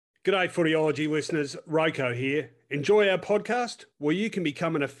G'day Footyology listeners, Roko here. Enjoy our podcast where you can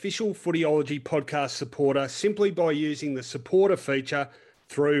become an official Footyology podcast supporter simply by using the supporter feature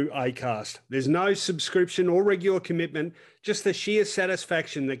through Acast. There's no subscription or regular commitment, just the sheer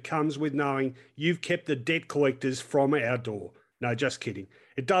satisfaction that comes with knowing you've kept the debt collectors from our door. No, just kidding.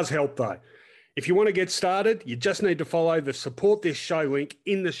 It does help though. If you want to get started, you just need to follow the support this show link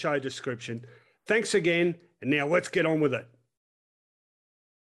in the show description. Thanks again, and now let's get on with it.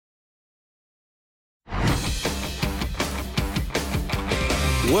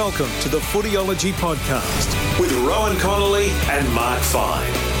 Welcome to the Footyology Podcast with Rowan Connolly and Mark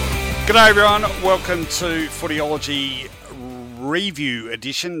Fine. G'day everyone, welcome to Footyology Review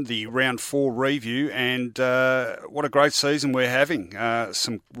Edition, the Round 4 review, and what a great season we're having.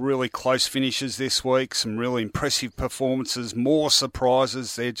 Some really close finishes this week, some really impressive performances, more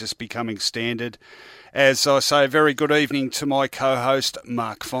surprises, they're just becoming standard. As I say, a very good evening to my co-host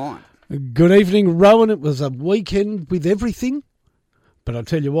Mark Fine. Good evening, Rowan. It was a weekend with everything. But I'll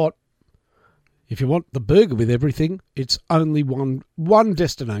tell you what, if you want the burger with everything, it's only one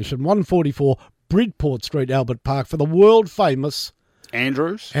destination, 144 Bridport Street, Albert Park, for the world-famous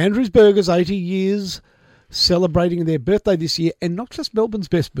Andrews Burgers, 80 years, celebrating their birthday this year. And not just Melbourne's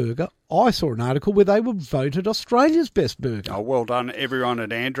best burger. I saw an article where they were voted Australia's best burger. Oh, well done, everyone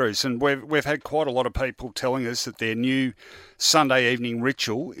at Andrews. And we've had quite a lot of people telling us that their new Sunday evening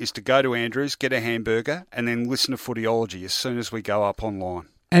ritual is to go to Andrews, get a hamburger, and then listen to Footyology as soon as we go up online.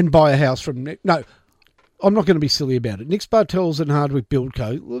 And buy a house from Nick. No, I'm not going to be silly about it. Nick's Bartels and Hardwick Build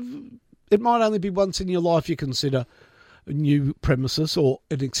Co. It might only be once in your life you consider a new premises or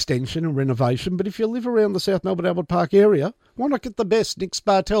an extension and renovation. But if you live around the South Melbourne Albert Park area, why not get the best? Nick's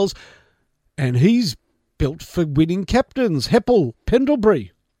Bartels. And he's built for winning captains. Heppel,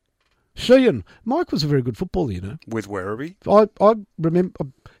 Pendlebury, Sheehan. Mike was a very good footballer, you know. With Werribee. I remember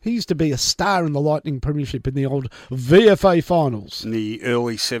he used to be a star in the Lightning Premiership in the old VFA finals. In the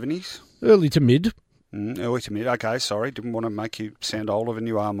early 70s? Early to mid. Early to mid. Okay, sorry. Didn't want to make you sound older than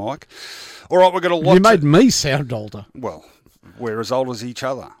you are, Mike. All right, we've got a lot. You made me sound older. Well, we're as old as each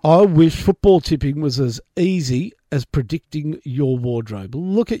other. I wish football tipping was as easy as predicting your wardrobe.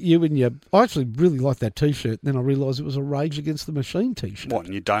 Look at you and your... I actually really like that T-shirt. Then I realised it was a Rage Against the Machine T-shirt. What,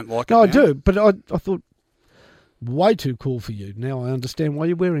 and you don't like it No, now? I do, but I thought... Way too cool for you. Now I understand why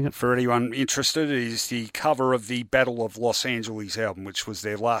you're wearing it. For anyone interested, it is the cover of the Battle of Los Angeles album, which was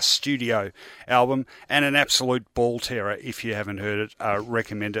their last studio album, and an absolute ball terror. If you haven't heard it,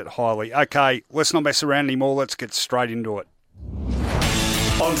 recommend it highly. Okay, let's not mess around anymore. Let's get straight into it.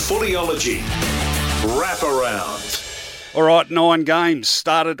 On Footyology, wrap around. All right, 9 games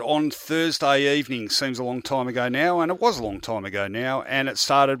started on Thursday evening. Seems a long time ago now, and it was a long time ago now. And it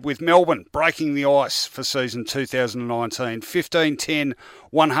started with Melbourne breaking the ice for season 2019. 15-10,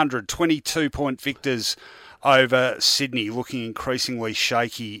 122-point victors over Sydney, looking increasingly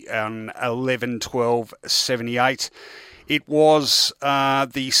shaky on 11-12, 78. It was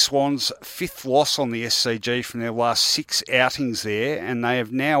the Swans' 5th loss on the SCG from their last 6 outings there, and they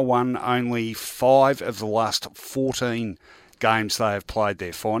have now won only 5 of the last 14 games they have played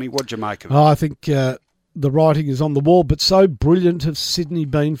there. Finey, what'd you make of it? I think the writing is on the wall, but so brilliant have Sydney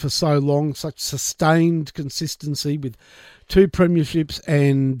been for so long, such sustained consistency with 2 premierships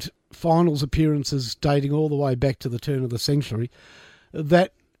and finals appearances dating all the way back to the turn of the century,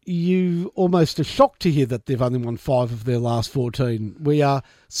 that you almost are shocked to hear that they've only won 5 of their last 14. We are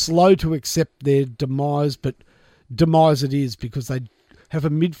slow to accept their demise, but demise it is, because they have a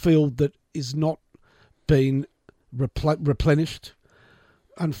midfield that is not being replenished.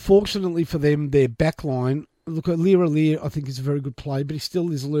 Unfortunately for them, their backline, look at Lear, I think is a very good play, but he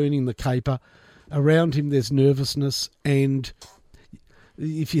still is learning the caper. Around him there's nervousness, and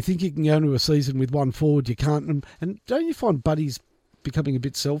if you think you can go into a season with one forward, you can't. And don't you find Buddy's becoming a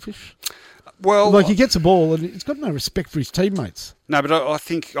bit selfish? Well, like, he gets a ball and he's got no respect for his teammates. No, but I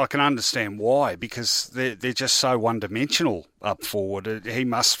think I can understand why, because they're just so one-dimensional up forward. He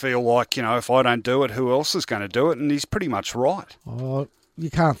must feel like, you know, if I don't do it, who else is going to do it? And he's pretty much right. Oh,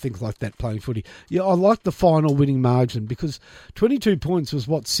 you can't think like that playing footy. Yeah, I like the final winning margin, because 22 points was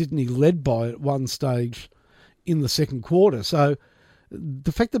what Sydney led by at one stage in the second quarter. So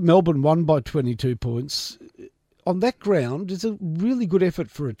the fact that Melbourne won by 22 points on that ground is a really good effort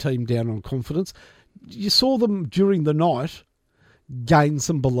for a team down on confidence. You saw them during the night gain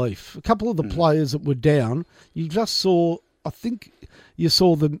some belief. A couple of the players that were down, you just saw, I think you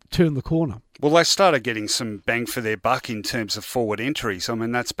saw them turn the corner. Well, they started getting some bang for their buck in terms of forward entries. I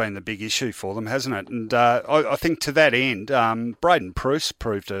mean, that's been the big issue for them, hasn't it? And I think to that end, Braden Preuss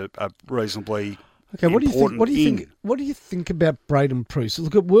proved a reasonably Okay, what do you think about Braden Priest?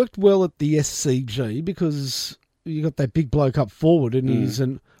 Look, it worked well at the SCG because you got that big bloke up forward, and he's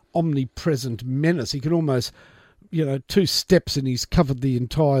an omnipresent menace. He can almost, 2 steps and he's covered the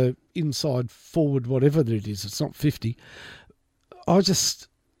entire inside forward, whatever it is. It's not 50.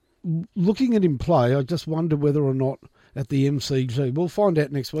 Looking at him play, I just wonder whether or not at the MCG, we'll find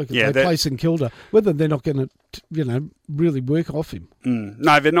out next week if they play St Kilda, whether they're not going to, really work off him.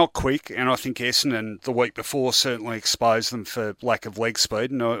 No, they're not quick, and I think Essendon the week before certainly exposed them for lack of leg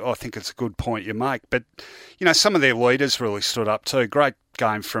speed, and I think it's a good point you make. But, some of their leaders really stood up too. Great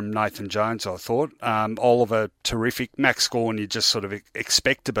game from Nathan Jones, I thought. Oliver, terrific. Max Gawn, you just sort of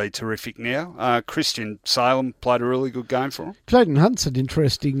expect to be terrific now. Christian Salem played a really good game for him. Jayden Hunt's an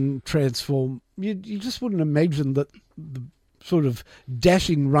interesting transform. You just wouldn't imagine that the sort of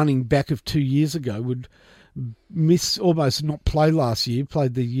dashing running back of 2 years ago would almost not play last year,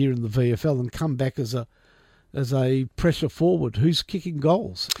 played the year in the VFL and come back as a pressure forward who's kicking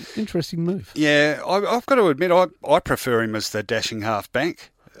goals. Interesting move. Yeah, I've got to admit, I prefer him as the dashing half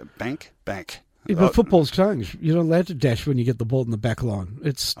bank. Yeah, but football's changed. You're not allowed to dash when you get the ball in the back line.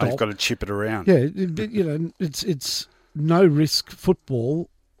 It's stop. You've got to chip it around. Yeah, it's no risk football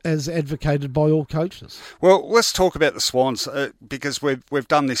as advocated by all coaches. Well, let's talk about the Swans because we've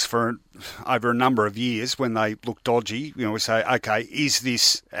done this for over a number of years. When they look dodgy, we say, okay, is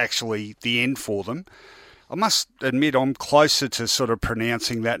this actually the end for them? I must admit I'm closer to sort of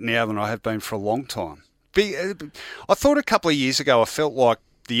pronouncing that now than I have been for a long time. I thought a couple of years ago I felt like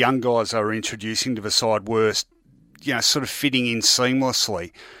the young guys they were introducing to the side were, sort of fitting in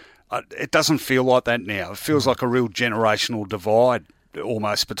seamlessly. It doesn't feel like that now. It feels like a real generational divide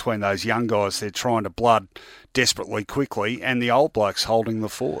almost between those young guys they're trying to blood desperately quickly and the old blokes holding the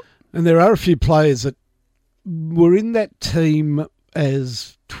fort. And there are a few players that were in that team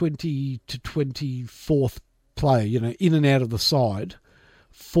as 20 to 24th player, in and out of the side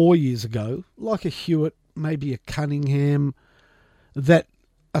 4 years ago, like a Hewitt, maybe a Cunningham, that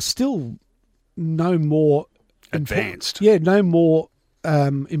are still no more advanced. No more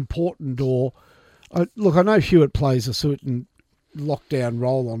important or... Look, I know Hewitt plays a certain lockdown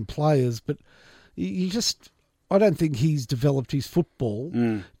role on players, but I don't think he's developed his football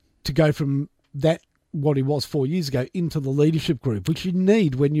to go from that, what he was 4 years ago, into the leadership group, which you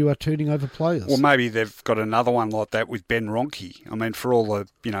need when you are turning over players. Well, maybe they've got another one like that with Ben Ronke. I mean, for all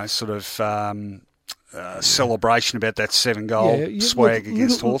the, sort of celebration about that 7-goal swag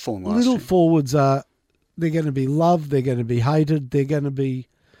against Hawthorn last year. Little forwards they're going to be loved, they're going to be hated, they're going to be...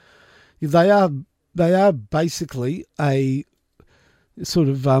 They are basically a sort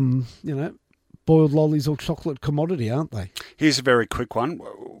of, boiled lollies or chocolate commodity, aren't they? Here's a very quick one.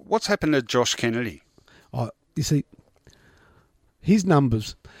 What's happened to Josh Kennedy? You see, his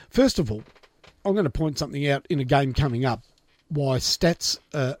numbers. First of all, I'm going to point something out in a game coming up, why stats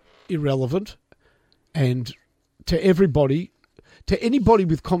are irrelevant, and to anybody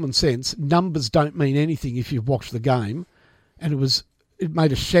with common sense, numbers don't mean anything if you've watched the game, and it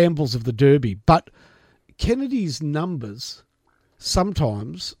made a shambles of the Derby. But Kennedy's numbers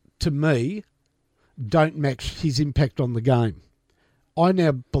sometimes, to me, don't match his impact on the game. I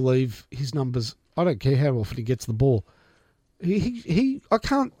now believe his numbers, I don't care how often he gets the ball. I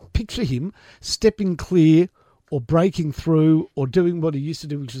can't picture him stepping clear or breaking through or doing what he used to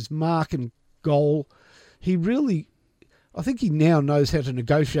do, which is mark and goal. I think he now knows how to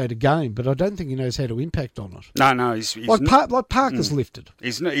negotiate a game, but I don't think he knows how to impact on it. No, he's like Parker's lifted.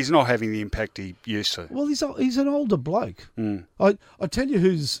 He's not having the impact he used to. Well, he's an older bloke. I tell you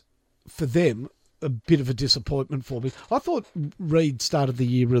who's, for them, a bit of a disappointment for me. I thought Reid started the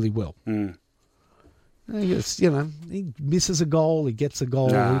year really well. He misses a goal, he gets a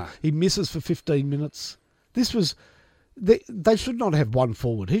goal, he misses for 15 minutes. They should not have one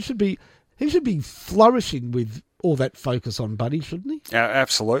forward. He should be flourishing with all that focus on Buddy, shouldn't he?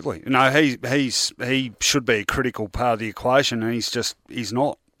 Absolutely. No, he should be a critical part of the equation, and he's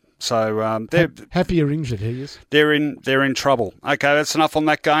not. So they're happy or injured. He is. They're in trouble. Okay, that's enough on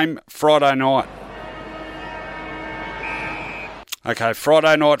that game. Friday night. Okay,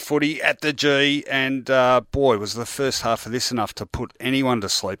 Friday night footy at the G, and boy, was the first half of this enough to put anyone to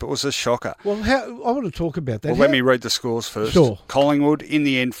sleep. It was a shocker. Well, I want to talk about that. Well, let me read the scores first. Sure. Collingwood, in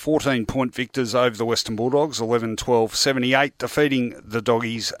the end, 14-point victors over the Western Bulldogs, 11-12-78, defeating the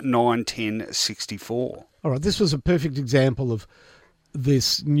Doggies 9-10-64. All right, this was a perfect example of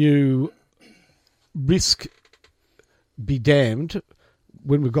this new risk be damned.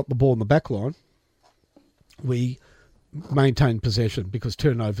 When we've got the ball in the back line, we maintain possession because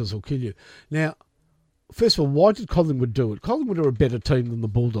turnovers will kill you. Now, first of all, why did Collingwood do it? Collingwood are a better team than the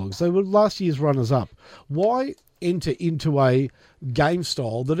Bulldogs. They were last year's runners-up. Why enter into a game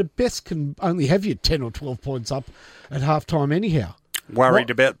style that at best can only have you 10 or 12 points up at halftime anyhow? Worried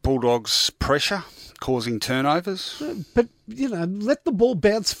about Bulldogs' pressure causing turnovers? But, let the ball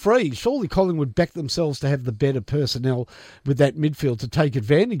bounce free. Surely Collingwood backed themselves to have the better personnel with that midfield to take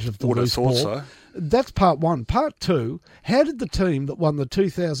advantage of the loose ball. So. That's part one. Part two, how did the team that won the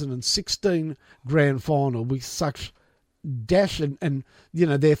 2016 grand final with such dash and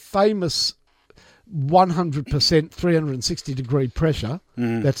their famous 100% 360-degree pressure,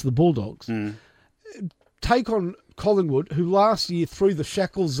 that's the Bulldogs, take on Collingwood, who last year threw the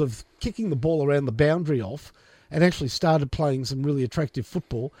shackles of kicking the ball around the boundary off and actually started playing some really attractive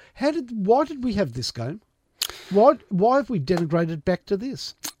football? Why did we have this game? Why have we denigrated back to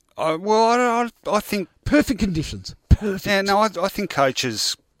this? I think... Perfect conditions. Perfect. Yeah, no, I think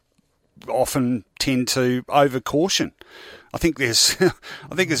coaches often tend to over-caution. I think there's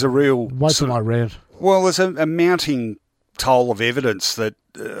a real... Wait till I rant. Well, there's a mounting toll of evidence that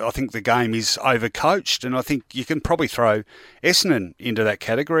I think the game is overcoached, and I think you can probably throw Essendon into that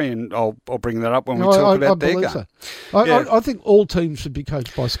category, and I'll bring that up when we talk about their game. So. I think all teams should be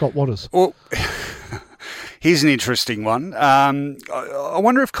coached by Scott Waters. Well, here's an interesting one. I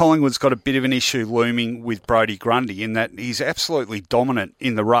wonder if Collingwood's got a bit of an issue looming with Brodie Grundy in that he's absolutely dominant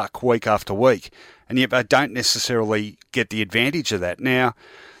in the ruck week after week, and yet they don't necessarily get the advantage of that. Now,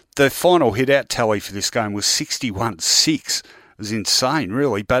 the final hit-out tally for this game was 61-6. It was insane,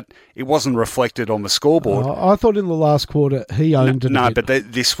 really, but it wasn't reflected on the scoreboard. I thought in the last quarter he owned it. No, but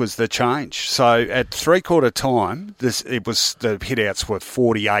this was the change. So at three-quarter time, the hit-outs were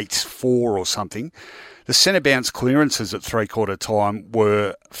 48-4 or something. The centre bounce clearances at three-quarter time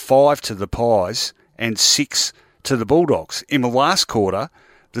were 5 to the Pies and 6 to the Bulldogs. In the last quarter,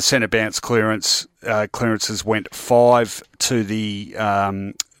 the centre bounce clearances went 5 to the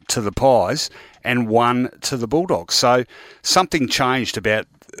Pies and 1 to the Bulldogs. So something changed about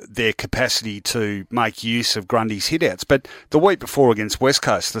their capacity to make use of Grundy's hit-outs. But the week before against West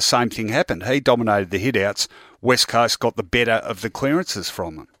Coast, the same thing happened. He dominated the hit-outs. West Coast got the better of the clearances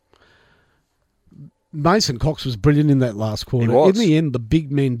from them. Mason Cox was brilliant in that last quarter. He was. In the end, the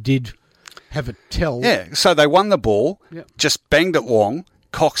big men did have a tell. Yeah, so they won the ball, just banged it long.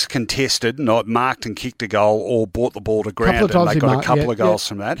 Cox contested, not marked and kicked a goal or brought the ball to ground, and they got a couple of goals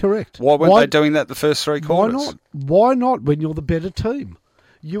from that. Correct. Why weren't they doing that the first three quarters? Why not? Why not when you're the better team?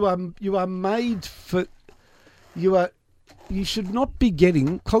 You are made for... You should not be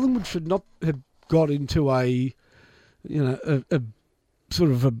getting... Collingwood should not have got into a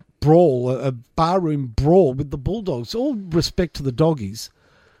sort of a brawl, a barroom brawl with the Bulldogs. All respect to the doggies.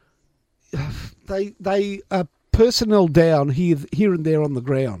 They are personnel down here and there on the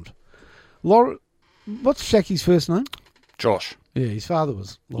ground. What's Shacky's first name? Josh. Yeah, his father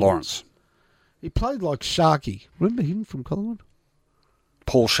was Lawrence. He played like Sharky. Remember him from Collingwood?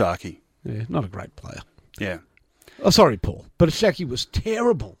 Paul Sharkey. Yeah, not a great player. Yeah. Oh, sorry, Paul. But Sharky was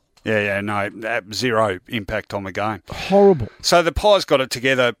terrible. Yeah, no, zero impact on the game. Horrible. So the Pies got it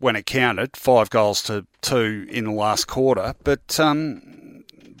together when it counted, 5 goals to 2 in the last quarter. But how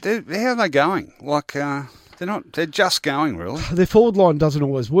are they going? They're just going, really. Their forward line doesn't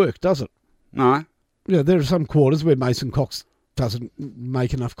always work, does it? No. Yeah, there are some quarters where Mason Cox doesn't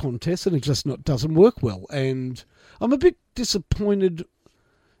make enough contests and it just doesn't work well. And I'm a bit disappointed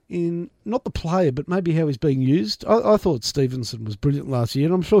in not the player, but maybe how he's being used. I thought Stevenson was brilliant last year,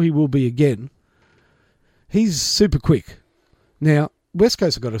 and I'm sure he will be again. He's super quick. Now, West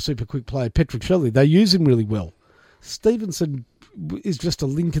Coast have got a super quick player, Patrick Shelley. They use him really well. Stevenson is just a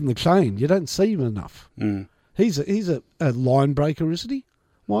link in the chain. You don't see him enough. Mm. He's a line breaker, isn't he?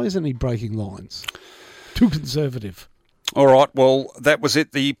 Why isn't he breaking lines? Too conservative. All right, well, that was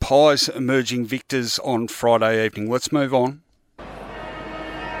it. The Pies emerging victors on Friday evening. Let's move on.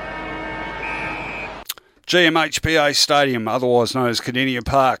 GMHBA Stadium, otherwise known as Cardinia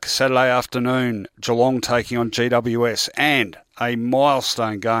Park, Saturday afternoon, Geelong taking on GWS, and a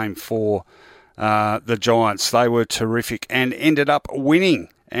milestone game for the Giants. They were terrific and ended up winning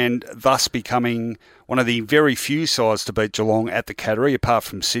and thus becoming one of the very few sides to beat Geelong at the Cattery, apart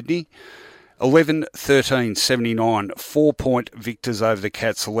from Sydney. 11-13-79, 4-point victors over the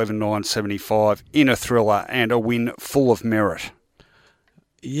Cats, 11-9-75, in a thriller and a win full of merit.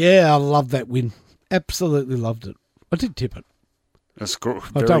 Yeah, I love that win. Absolutely loved it. I did tip it. That's good.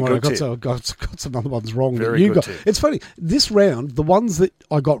 I don't worry, I got some other ones wrong. Very good tip. It's funny, this round, the ones that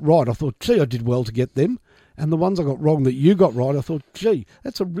I got right, I thought, gee, I did well to get them. And the ones I got wrong that you got right, I thought, gee,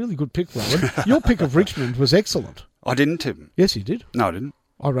 that's a really good pick, Rowan. Your pick of Richmond was excellent. I didn't tip him. Yes, you did. No, I didn't.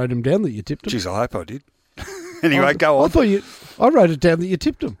 I wrote him down that you tipped him. Jeez, I hope I did. Anyway, go on. I wrote it down that you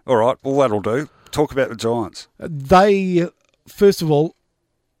tipped them. All right, well, that'll do. Talk about the Giants. They, first of all,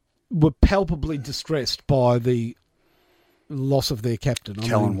 were palpably distressed by the loss of their captain.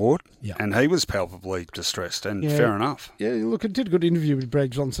 Callan Ward. Yeah. And he was palpably distressed, and fair enough. Yeah, look, I did a good interview with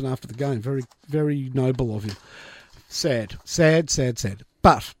Brad Johnson after the game. Very, very noble of you. Sad.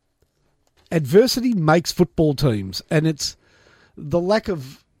 But adversity makes football teams, and it's the lack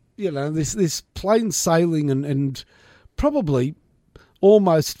of, this plain sailing and probably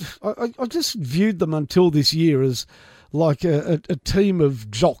almost, I just viewed them until this year as like a team of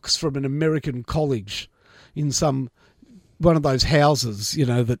jocks from an American college in one of those houses,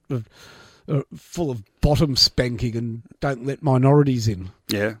 that are full of bottom spanking and don't let minorities in.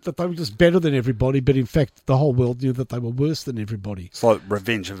 Yeah. That they were just better than everybody, but in fact the whole world knew that they were worse than everybody. It's like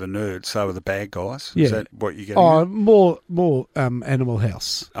Revenge of the Nerds, so were the bad guys. Yeah. Is that what you're getting at? at? More Animal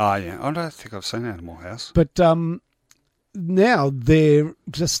House. Oh, yeah. I don't think I've seen Animal House. But now they're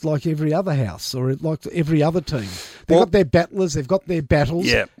just like every other house or like every other team. They've got their battlers, they've got their battles,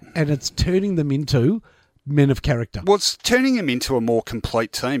 and it's turning them into men of character. Well, it's turning them into a more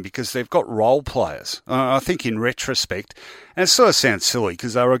complete team because they've got role players. I think in retrospect, and it sort of sounds silly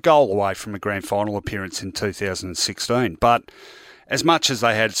because they were a goal away from a grand final appearance in 2016, but as much as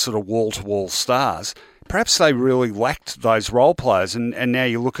they had sort of wall-to-wall stars, perhaps they really lacked those role players. And now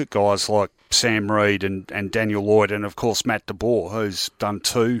you look at guys like Sam Reid and Daniel Lloyd and, of course, Matt De Boer, who's done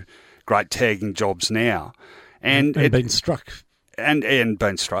 2 great tagging jobs now. And been struck. And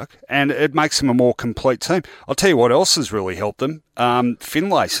been struck, and it makes them a more complete team. I'll tell you what else has really helped them.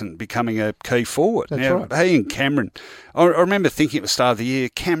 Finlayson becoming a key forward. That's now, right. He and Cameron, I remember thinking at the start of the year,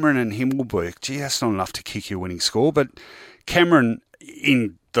 Cameron and Himmelberg, gee, that's not enough to kick you a winning score, but Cameron,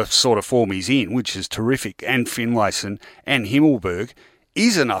 in the sort of form he's in, which is terrific, and Finlayson and Himmelberg,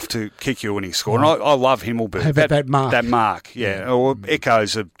 is enough to kick you a winning score. And I love Himmelberg. How about that mark? That mark, yeah. Or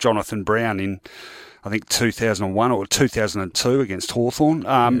echoes of Jonathan Brown in, I think, 2001 or 2002 against Hawthorn.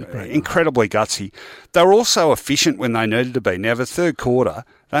 Incredibly gutsy. They were also efficient when they needed to be. Now, the third quarter,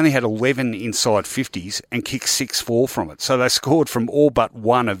 they only had 11 inside 50s and kicked 6-4 from it. So they scored from all but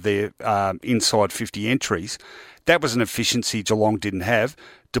one of their inside 50 entries. That was an efficiency Geelong didn't have.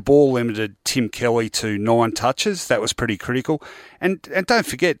 De Boer limited Tim Kelly to 9 touches. That was pretty critical. And don't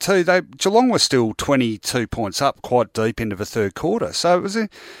forget, too, Geelong were still 22 points up quite deep into the third quarter. So it was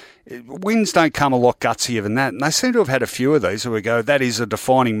wins don't come a lot gutsier than that. And they seem to have had a few of these where we go, that is a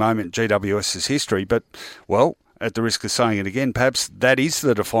defining moment in GWS's history. But, well, at the risk of saying it again, perhaps that is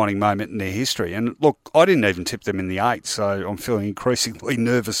the defining moment in their history. And, look, I didn't even tip them in the 8, so I'm feeling increasingly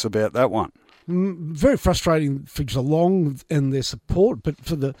nervous about that one. Very frustrating for Geelong and their support, but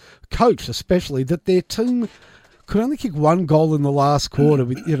for the coach especially, that their team could only kick 1 goal in the last quarter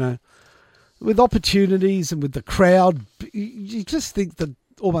with opportunities and with the crowd. You just think that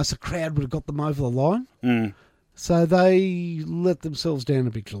almost the crowd would have got them over the line. So they let themselves down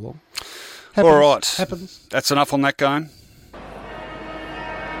a bit, Geelong. All right. Happens. That's enough on that game.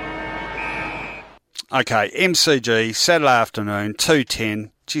 Okay, MCG, Saturday afternoon,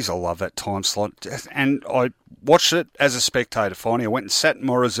 2:10. Geez, I love that time slot. And I watched it as a spectator finally. I went and sat in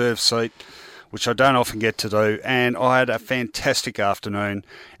my reserve seat, which I don't often get to do, and I had a fantastic afternoon.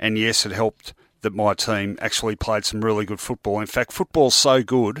 And yes, it helped that my team actually played some really good football. In fact, football's so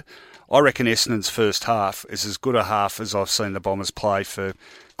good, I reckon Essendon's first half is as good a half as I've seen the Bombers play for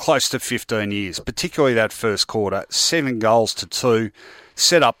close to 15 years, particularly that first quarter. 7 goals to 2,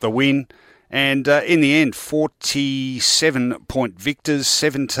 set up the win. And in the end, 47-point victors,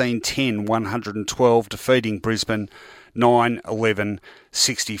 17-10, 112, defeating Brisbane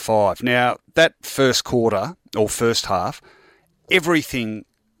 9-11-65. Now, that first quarter, or first half, everything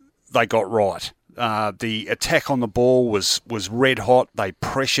they got right. The attack on the ball was red hot. They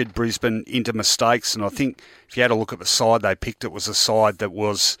pressured Brisbane into mistakes. And I think if you had a look at the side they picked, it was a side that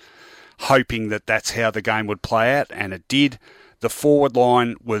was hoping that that's how the game would play out, and it did. The forward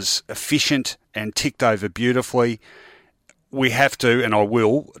line was efficient and ticked over beautifully. We have to, and I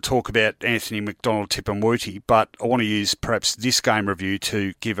will, talk about Anthony McDonald-Tipungwuti, but I want to use perhaps this game review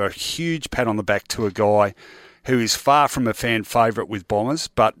to give a huge pat on the back to a guy who is far from a fan favourite with Bombers,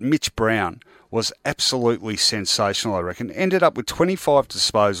 but Mitch Brown was absolutely sensational, I reckon. Ended up with 25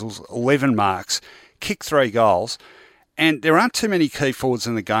 disposals, 11 marks, kicked 3 goals. And there aren't too many key forwards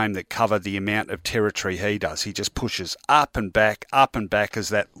in the game that cover the amount of territory he does. He just pushes up and back as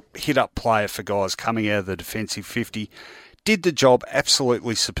that hit-up player for guys coming out of the defensive 50. Did the job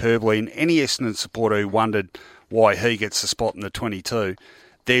absolutely superbly, and any Essendon supporter who wondered why he gets a spot in the 22,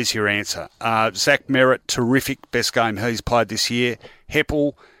 there's your answer. Zach Merritt, terrific, best game he's played this year.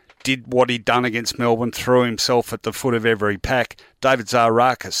 Heppel, did what he'd done against Melbourne, threw himself at the foot of every pack. David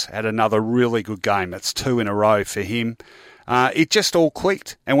Zaharakis had another really good game. That's 2 in a row for him. It just all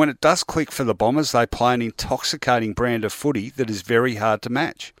clicked. And when it does click for the Bombers, they play an intoxicating brand of footy that is very hard to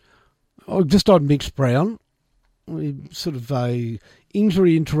match. Oh, just on Mitch Brown, sort of a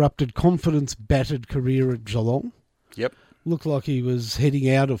injury-interrupted, confidence-battered career at Geelong. Yep. Looked like he was heading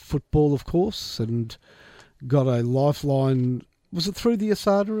out of football, of course, and got a lifeline. Was it through the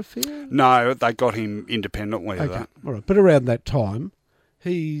Asada affair? No, they got him independently of that. All right, but around that time,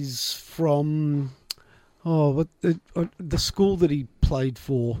 he's from the school that he played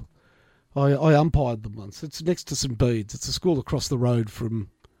for. I umpired them once. It's next to St Bede's. It's a school across the road from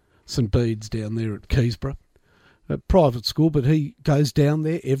St Bede's down there at Keysborough. A private school, but he goes down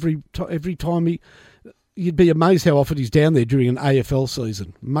there every time you'd be amazed how often he's down there during an AFL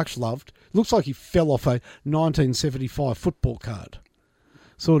season. Much loved. Looks like he fell off a 1975 football card.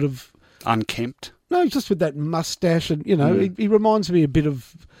 Sort of... Unkempt? No, just with that moustache and, he reminds me a bit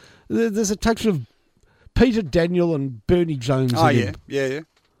of... There's a touch of Peter Daniel and Bernie Jones in him. Yeah.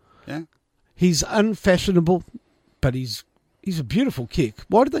 He's unfashionable, but he's a beautiful kick.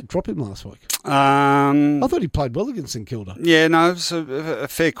 Why did they drop him last week? I thought he played well against St Kilda. Yeah, no, it's a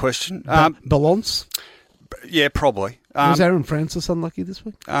fair question. Balance? Yeah, probably. Was Aaron Francis unlucky this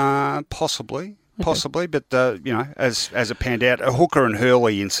week? Possibly, but as it panned out, Hooker and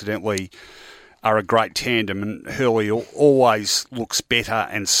Hurley, incidentally, are a great tandem, and Hurley always looks better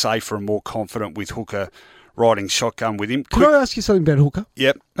and safer and more confident with Hooker riding shotgun with him. Can I ask you something about Hooker?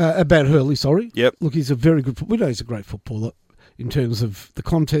 Yep. About Hurley, sorry. Yep. Look, he's a very good... We know he's a great footballer in terms of the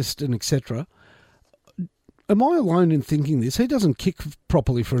contest and etc. Am I alone in thinking this? He doesn't kick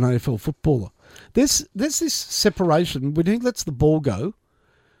properly for an AFL footballer. There's this separation. When he lets the ball go,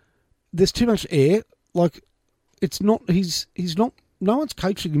 there's too much air. Like, it's not... He's not... No one's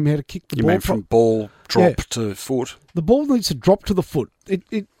coaching him how to kick the ball. You mean from ball drop to foot? The ball needs to drop to the foot.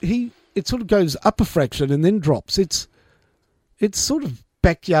 It sort of goes up a fraction and then drops. It's sort of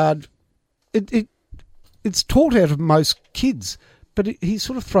backyard. It's taught out of most kids, but he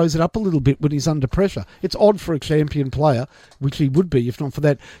sort of throws it up a little bit when he's under pressure. It's odd for a champion player, which he would be if not for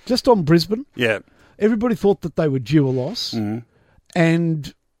that. Just on Brisbane, everybody thought that they were due a loss,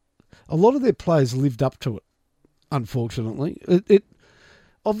 and a lot of their players lived up to it, unfortunately.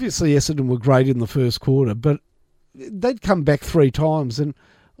 Obviously, Essendon were great in the first quarter, but they'd come back 3 times, and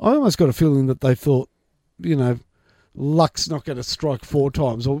I almost got a feeling that they thought, luck's not going to strike 4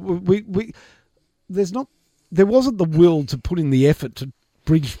 times. Or there wasn't the will to put in the effort to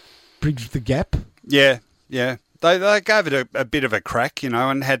bridge the gap. Yeah. They gave it a bit of a crack,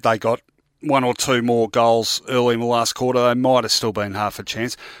 and had they got 1 or 2 more goals early in the last quarter, they might have still been half a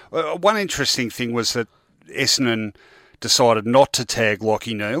chance. One interesting thing was that Essendon decided not to tag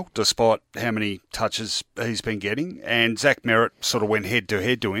Lachie Neale, despite how many touches he's been getting. And Zach Merritt sort of went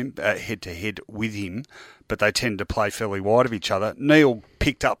head-to-head with him, but they tend to play fairly wide of each other. Neale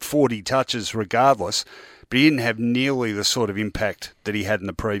picked up 40 touches regardless, but he didn't have nearly the sort of impact that he had in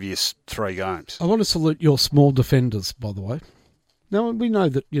the previous 3 games. I want to salute your small defenders, by the way. Now, we know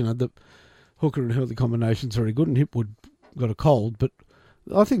that, the Hooker and Hurley combination's very good, and Hipwood got a cold, but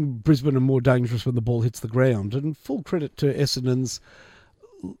I think Brisbane are more dangerous when the ball hits the ground, and full credit to Essendon's,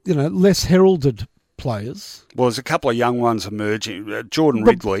 less heralded players. Well, there's a couple of young ones emerging. Jordan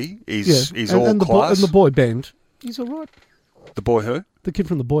Ridley is all class. And the boy band, he's all right. The boy who? The kid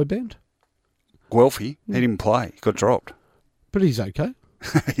from the boy band. Guelphy, he didn't play. He got dropped. But he's okay.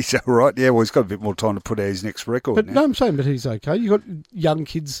 He's all right. Yeah, well, he's got a bit more time to put out his next record but now. No, I'm saying, but he's okay. You got young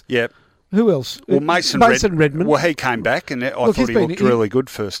kids. Yep. Who else? Well, Mason Redman. Well, he came back, and I thought he looked really good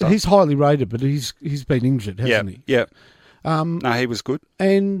first up. He's highly rated, but he's been injured, hasn't he? Yeah. No, he was good.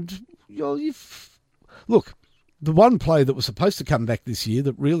 And look, the one player that was supposed to come back this year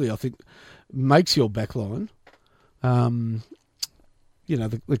that really I think makes your backline, the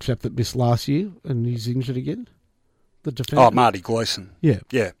chap that missed last year and he's injured again, the defender. Oh, Marty Gleeson.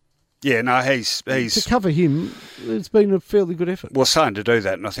 Yeah. Yeah, no, he's... To cover him, it's been a fairly good effort. Well, starting to do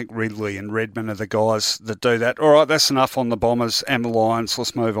that, and I think Ridley and Redman are the guys that do that. All right, that's enough on the Bombers and the Lions.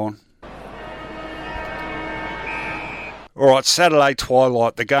 Let's move on. All right, Saturday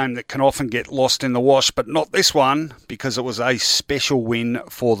twilight, the game that can often get lost in the wash, but not this one, because it was a special win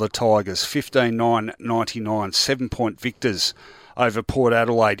for the Tigers. 15-9-99, 7-point victors over Port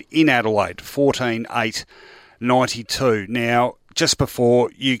Adelaide in Adelaide, 14-8-92. Now, just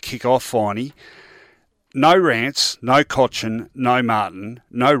before you kick off, Finey, no Rance, no Cochin, no Martin,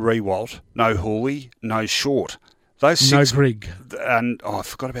 no Rewalt, no Hooley, no Short. Those 6, no Grigg. And I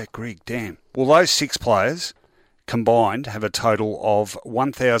forgot about Grigg, damn. Well, those 6 players combined have a total of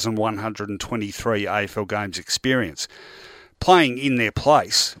 1,123 AFL games experience. Playing in their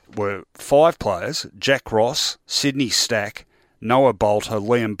place were 5 players: Jack Ross, Sydney Stack, Noah Bolter,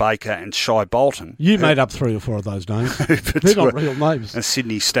 Liam Baker and Shai Bolton. You made up 3 or 4 of those names. They're not real names. And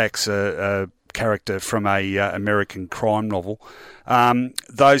Sydney Stack's a character from a American crime novel.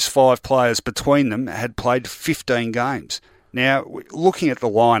 Those 5 players between them had played 15 games. Now, looking at the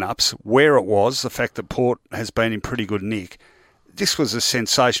lineups, where it was, the fact that Port has been in pretty good nick, this was a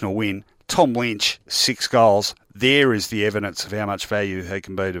sensational win. Tom Lynch, 6 goals. There is the evidence of how much value he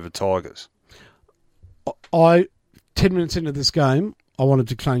can be to the Tigers. 10 minutes into this game, I wanted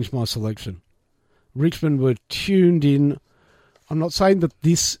to change my selection. Richmond were tuned in. I'm not saying that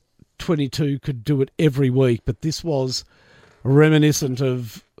this 22 could do it every week, but this was reminiscent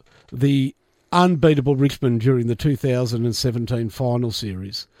of the unbeatable Richmond during the 2017 final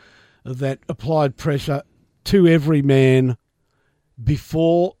series that applied pressure to every man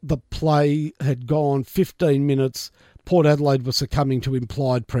before the play had gone 15 minutes. Port Adelaide was succumbing to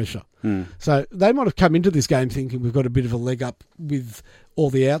implied pressure. So they might have come into this game thinking we've got a bit of a leg up with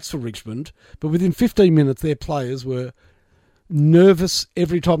all the outs for Richmond, but within 15 minutes their players were nervous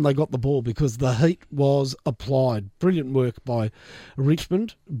every time they got the ball because the heat was applied. Brilliant work by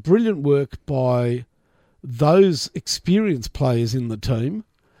Richmond. Brilliant work by those experienced players in the team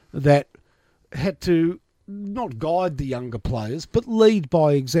that had to not guide the younger players, but lead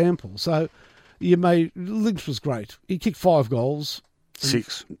by example. So Lynch was great. He kicked 5 goals.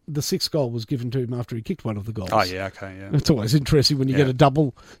 6. The 6th goal was given to him after he kicked one of the goals. Oh, yeah, okay, yeah. It's always interesting when you get a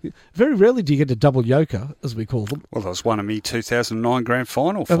double. Very rarely do you get a double yoker, as we call them. Well, that was one of me 2009 grand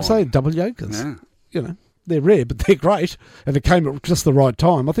final. I'm saying double yokers. Yeah. You know, they're rare, but they're great. And they came at just the right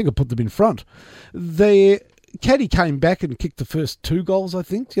time. I think I put them in front. Caddy came back and kicked the first 2 goals, I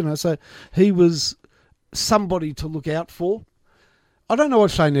think. You know, so he was somebody to look out for. I don't know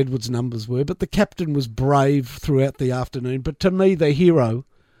what Shane Edwards' numbers were, but the captain was brave throughout the afternoon. But to me, the hero,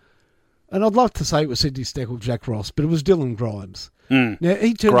 and I'd like to say it was Sydney Stack or Jack Ross, but it was Dylan Grimes. Now,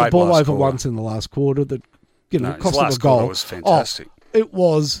 he turned the ball over once in the last quarter that, cost him a goal. Quarter was fantastic. It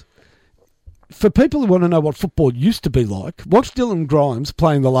was, for people who want to know what football used to be like, watch Dylan Grimes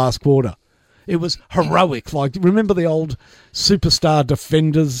playing the last quarter. It was heroic. Like, remember the old superstar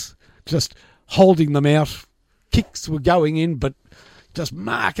defenders just holding them out? Kicks were going in, but just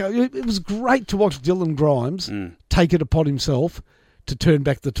it was great to watch Dylan Grimes take it upon himself to turn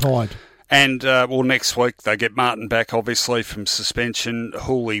back the tide. And, next week they get Martin back, obviously, from suspension.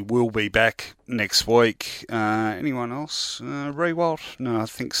 Hooley will be back next week. Anyone else? Rewalt? No, I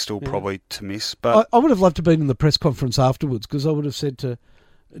think still probably to miss. But I would have loved to have been in the press conference afterwards because I would have said to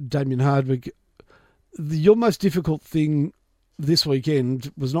Damien Hardwick, your most difficult thing this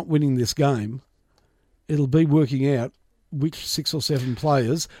weekend was not winning this game. It'll be working out which 6 or 7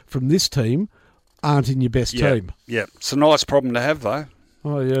 players from this team aren't in your best team. Yeah, it's a nice problem to have, though.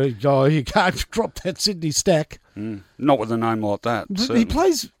 Oh, yeah, you can't drop that Sydney Stack. Not with a name like that. He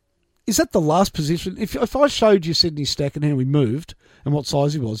plays... Is that the last position? If I showed you Sydney Stack and how he moved and what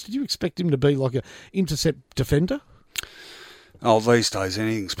size he was, did you expect him to be like an intercept defender? Oh, these days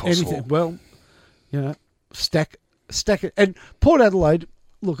anything's possible. Anything. Well, Stack. And Port Adelaide,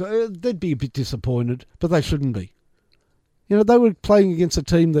 look, they'd be a bit disappointed, but they shouldn't be. They were playing against a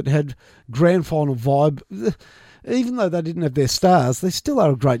team that had grand final vibe. Even though they didn't have their stars, they still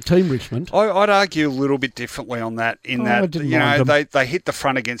are a great team, Richmond. I'd argue a little bit differently on that. They hit the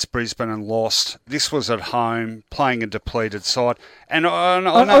front against Brisbane and lost. This was at home, playing a depleted side. And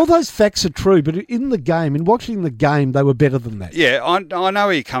all those facts are true, but in the game, in watching the game, they were better than that. Yeah, I know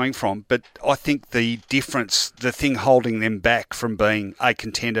where you're coming from, but I think the difference, the thing holding them back from being a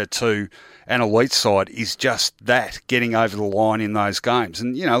contender to an elite side is just that, getting over the line in those games.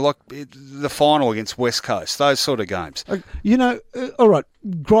 And, like the final against West Coast, those sort of games. All right,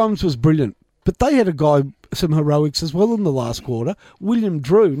 Grimes was brilliant, but they had a guy, some heroics as well in the last quarter, William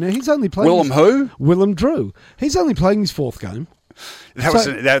Drew. Now, he's only playing... Willem Drew. He's only playing his 4th game.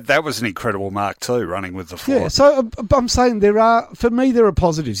 That was an incredible mark too, running with the floor. Yeah, so I'm saying there are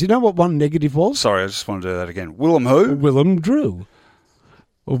positives. You know what one negative was? Sorry, I just want to do that again. Willem who? Willem Drew.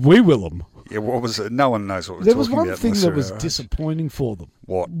 We Willem. Yeah, what was it? No one knows what we're talking about. There was one thing that was disappointing for them.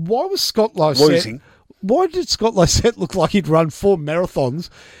 What? Why was Scott Lysette... Losing. Why did Scott Lysette look like he'd run 4 marathons?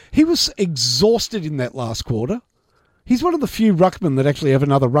 He was exhausted in that last quarter. He's one of the few ruckmen that actually have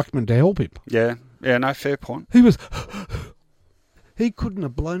another ruckman to help him. Yeah, no, fair point. He was... He couldn't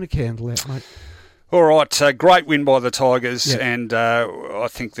have blown a candle out, mate. All right, great win by the Tigers, and I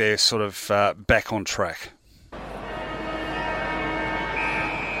think they're sort of back on track.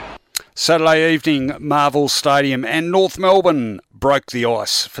 Saturday evening, Marvel Stadium, and North Melbourne broke the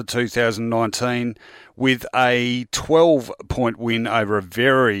ice for 2019 with a 12-point win over a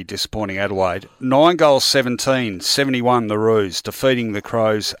very disappointing Adelaide. 9 goals 17, 71 the Roos, defeating the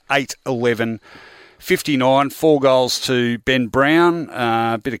Crows 8-11. 59, 4 goals to Ben Brown.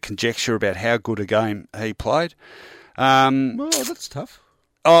 A bit of conjecture about how good a game he played. Well, that's tough.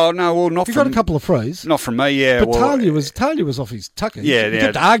 Oh, no, well, not You from... got a couple of frees. Not from me, yeah. But Talia was off his tucker. Yeah, He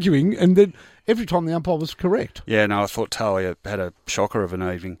kept arguing, and then every time the umpire was correct. Yeah, no, I thought Talia had a shocker of an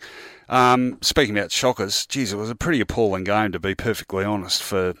evening. Speaking about shockers, geez, it was a pretty appalling game, to be perfectly honest,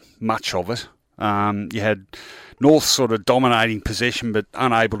 for much of it. You had North sort of dominating possession but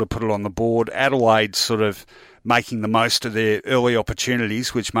unable to put it on the board. Adelaide sort of making the most of their early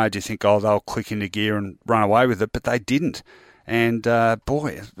opportunities, which made you think, oh, they'll click into gear and run away with it, but they didn't. And,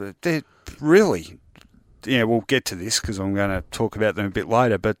 boy, they're really... Yeah, we'll get to this because I'm going to talk about them a bit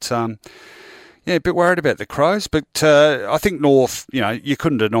later, but... Yeah, a bit worried about the Crows, but I think North, you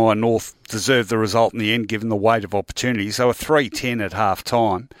couldn't deny North deserved the result in the end given the weight of opportunities. They were 3-10 at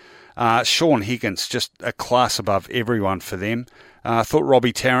half-time. Sean Higgins, just a class above everyone for them. I thought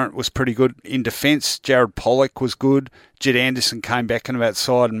Robbie Tarrant was pretty good in defence. Jared Pollock was good. Jed Anderson came back into that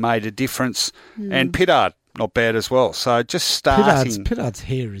side and made a difference. And Pittard, not bad as well. So just starting... Pittard's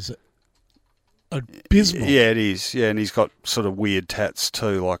hair is abysmal. Yeah, it is. Yeah, and he's got sort of weird tats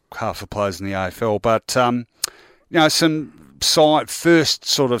too, like half the players in the AFL. But, some first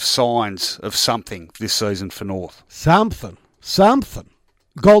sort of signs of something this season for North. Something.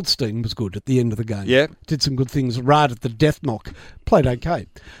 Goldstein was good at the end of the game. Yeah. Did some good things right at the death knock. Played okay.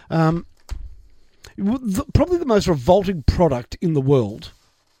 Probably the most revolting product in the world,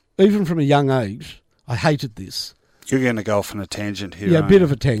 even from a young age. I hated this. You're going to go off on a tangent here. Yeah, a bit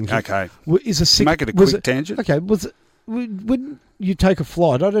of a tangent. Okay. Make it a quick tangent. Okay. When you take a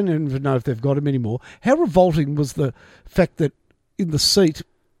flight, I don't even know if they've got them anymore. How revolting was the fact that in the seat,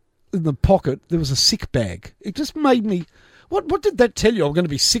 in the pocket, there was a sick bag? It just made me... What did that tell you? I'm going to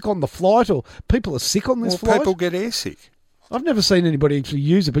be sick on the flight, or people are sick on this flight? People get airsick. I've never seen anybody actually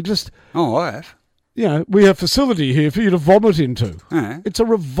use it, but just... Oh, I have. We have facility here for you to vomit into. Yeah. It's a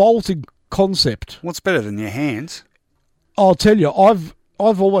revolting concept. What's better than your hands? I'll tell you, I've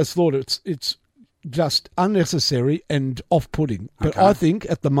always thought it's just unnecessary and off-putting. But Okay. I think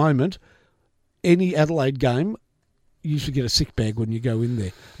at the moment, any Adelaide game, you should get a sick bag when you go in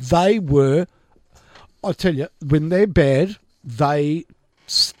there. They were... I tell you, when they're bad, they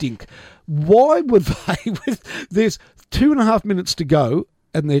stink. Why were they there's 2.5 minutes to go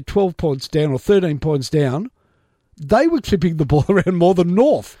and they're 12 points down or 13 points down? They were clipping the ball around more than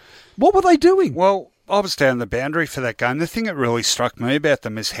North. What were they doing? Well, I was down the boundary for that game. The thing that really struck me about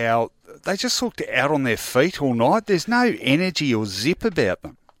them is how they just looked out on their feet all night. There's no energy or zip about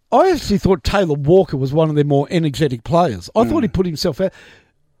them. I actually thought Taylor Walker was one of their more energetic players. I thought he put himself out.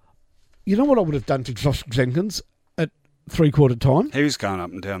 You know what I would have done to Josh Jenkins at three-quarter time? He was going up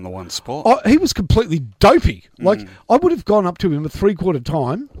and down the one spot. He was completely dopey. Like, I would have gone up to him at three-quarter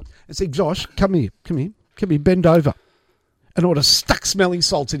time and said, Josh, come here, bend over. And I would have stuck smelling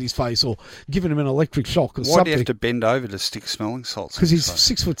salts in his face or given him an electric shock or something. Why do you have to bend over to stick smelling salts? Because he's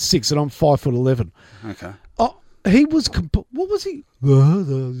 6'6" and I'm 5'11". Okay. Oh, he was... what was he?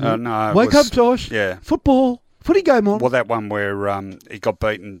 No. Wake up, Josh. Yeah. Football. Footy game on. Well, that one where he got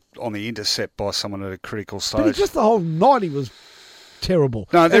beaten on the intercept by someone at a critical stage. But just the whole night he was terrible.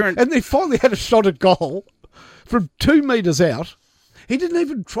 No, and they finally had a shot at goal from 2 metres out. He didn't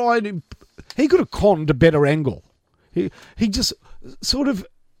even try and... He could have conned a better angle. He just sort of...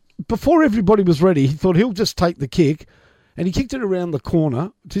 Before everybody was ready, he thought he'll just take the kick, and he kicked it around the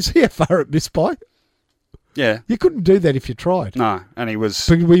corner. Do you see how far it missed by? Yeah. You couldn't do that if you tried. No, and he was...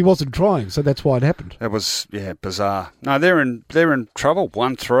 But he wasn't trying, so that's why it happened. That was, bizarre. No, they're in trouble.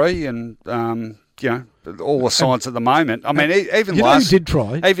 1-3 and, all the signs at the moment. I mean, even you last... You did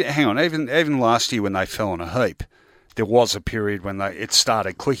try. Even last year when they fell on a heap, there was a period when it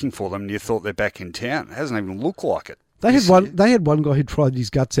started clicking for them and you thought they're back in town. It hasn't even looked like it. They had one guy who tried his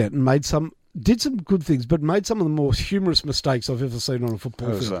guts out and did some good things, but made some of the more humorous mistakes I've ever seen on a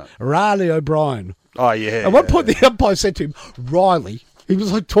football field. Riley O'Brien. Oh, yeah. At one point, the umpire said to him, Riley, he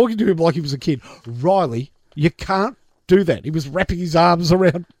was like talking to him like he was a kid, Riley, you can't do that. He was wrapping his arms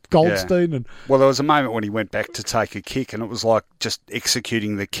around Goldstein. Yeah. Well, there was a moment when he went back to take a kick and it was like just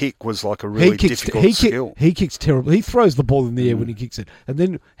executing the kick was like a really difficult skill. He kicks terribly. He throws the ball in the air when he kicks it. And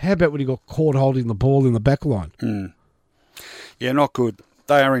then how about when he got caught holding the ball in the back line? Yeah, not good.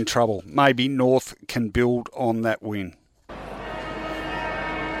 They are in trouble. Maybe North can build on that win.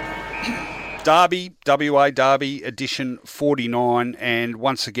 Derby, WA Derby, edition 49, and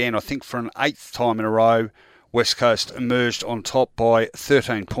once again, I think for an 8th time in a row, West Coast emerged on top by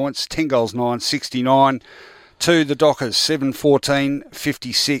 13 points, 10 goals, 9, 69, to the Dockers, 7, 14,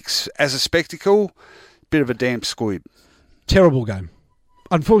 56. As a spectacle, bit of a damp squib. Terrible game.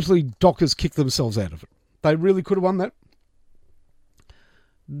 Unfortunately, Dockers kicked themselves out of it. They really could have won that.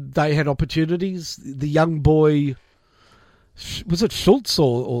 They had opportunities. The young boy, was it Schultz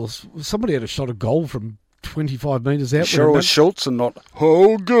or somebody had a shot a goal from 25 metres out? Sure it was Schultz and not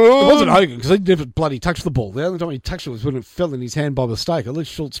Hogan. It wasn't Hogan because he never bloody touched the ball. The only time he touched it was when it fell in his hand by mistake. At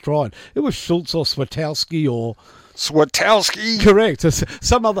least Schultz tried. It was Schultz or Swatowski or... Swatowski? Correct.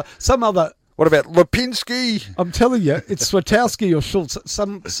 Some other... What about Lipinski? I'm telling you, it's Swatowski or Schultz,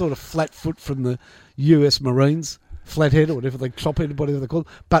 some sort of flat foot from the US Marines, flathead or whatever they chophead, whatever they call it.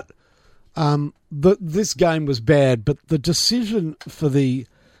 But this game was bad. But the decision for the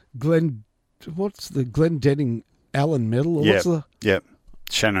Glendenning Allen medal? Or Yep.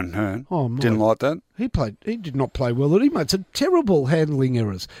 Shannon Hearn. Oh, my. Didn't like that. He did not play well. He made some terrible handling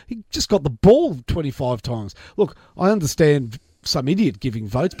errors. He just got the ball 25 times. Look, I understand some idiot giving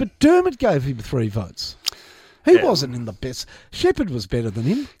votes, but Dermott gave him 3 votes. He wasn't in the best. Shepherd was better than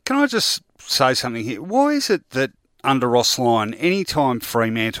him. Can I just say something here? Why is it that under Ross Lyon, any time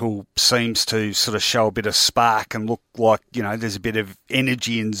Fremantle seems to sort of show a bit of spark and look like, there's a bit of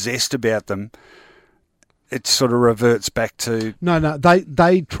energy and zest about them, it sort of reverts back to... No,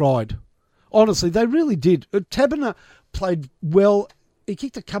 they tried. Honestly, they really did. Taberner played well. He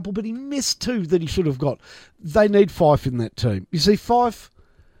kicked a couple, but he missed 2 that he should have got. They need Fife in that team. You see, Fife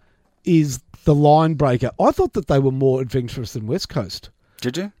is the line breaker. I thought that they were more adventurous than West Coast.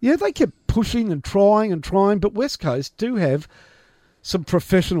 Did you? Yeah, they kept pushing and trying, but West Coast do have some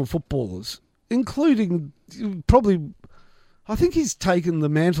professional footballers, including probably... I think he's taken the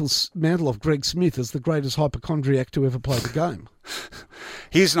mantle of Greg Smith as the greatest hypochondriac to ever play the game.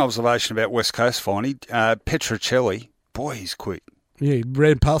 Here's an observation about West Coast, Finey. Petrocelli, boy, he's quick. Yeah, he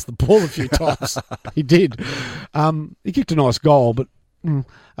ran past the ball a few times. He did. He kicked a nice goal, but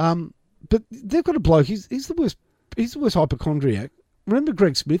they've got a bloke. He's the worst. He's the worst hypochondriac. Remember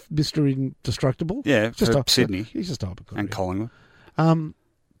Greg Smith, Mr. Indestructible? Yeah, just Sydney. He's just a hypochondriac. And Collingwood.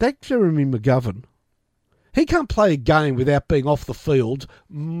 That Jeremy McGovern, he can't play a game without being off the field,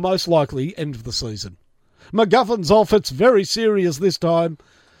 most likely end of the season. McGovern's off. It's very serious this time.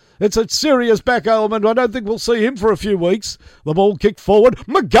 It's a serious back ailment. I don't think we'll see him for a few weeks. The ball kicked forward.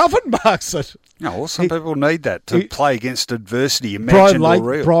 McGovern marks it. No, well, some people need that to play against adversity. Imagine or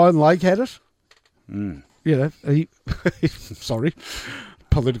real. Brian Lake had it. Mm. Sorry,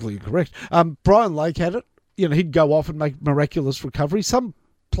 politically incorrect. Brian Lake had it. He'd go off and make miraculous recovery. Some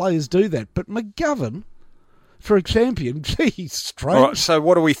players do that, but McGovern, for a champion, geez, strange. All right, so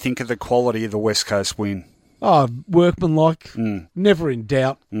what do we think of the quality of the West Coast win? Oh, workmanlike, never in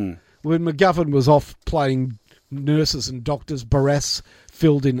doubt. Mm. When McGovern was off playing nurses and doctors, Barras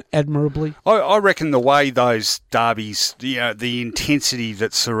filled in admirably. I reckon the way those derbies, the intensity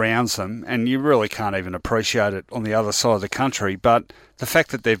that surrounds them, and you really can't even appreciate it on the other side of the country, but the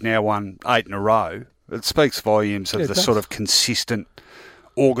fact that they've now won 8 in a row, it speaks volumes of the sort of consistent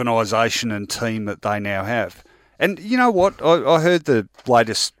organisation and team that they now have. And you know what? I heard the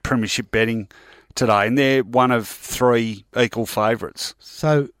latest premiership betting today, and they're one of 3 equal favourites.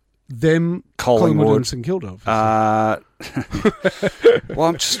 So them, Collingwood and St Kilda. Well,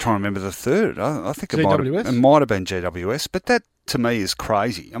 I'm just trying to remember the third. I think it might have been GWS, but that to me is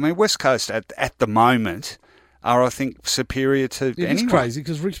crazy. I mean, West Coast at the moment are, I think, superior to anyone. It's crazy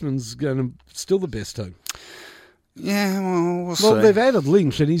because Richmond's still the best team. Yeah, well, we'll see. Well, they've added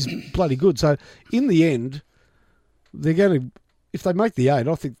Lynch, and he's bloody good. So in the end, they're going to, if they make the 8,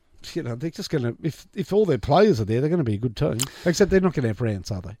 I think, they're just going to, if all their players are there, they're going to be a good team. Except they're not going to have Rance,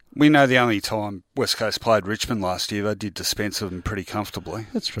 are they? We know the only time West Coast played Richmond last year, they did dispense of them pretty comfortably.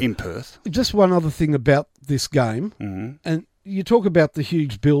 That's true. In Perth. Just one other thing about this game, and you talk about the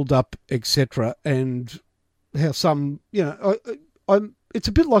huge build-up, etc., and how some, it's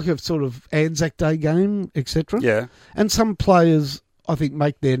a bit like a sort of Anzac Day game, etc. Yeah. And some players, I think,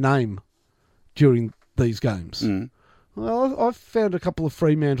 make their name during these games. Mm. Well, I've found a couple of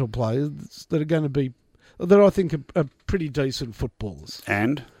Fremantle players that are going to be, that I think are pretty decent footballers.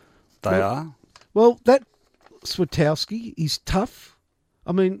 And they are? Well, that Swatowski, he's tough.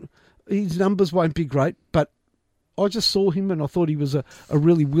 I mean, his numbers won't be great, but I just saw him and I thought he was a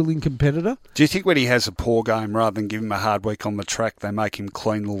really willing competitor. Do you think when he has a poor game, rather than give him a hard week on the track, they make him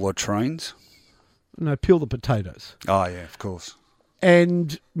clean the latrines? No, peel the potatoes. Oh, yeah, of course.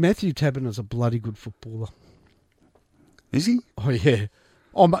 And Matthew Taberner's a bloody good footballer. Is he? Oh, yeah.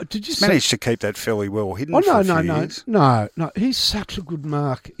 Did you managed to keep that fairly well hidden for a few years. No. He's such a good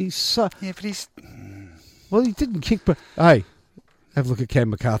mark. Yeah, but he's... Well, he didn't kick, but... Hey, have a look at Cam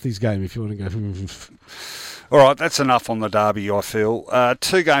McCarthy's game if you want to go... All right, that's enough on the derby, I feel.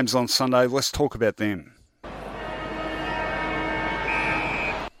 2 games on Sunday. Let's talk about them.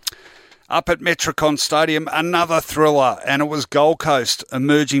 Up at Metricon Stadium, another thriller, and it was Gold Coast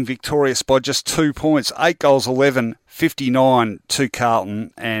emerging victorious by just 2 points. 8 goals, 11, 59 to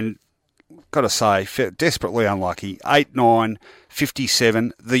Carlton, and got to say, desperately unlucky. 8-9,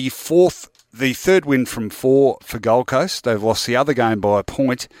 57. The third win from 4 for Gold Coast. They've lost the other game by a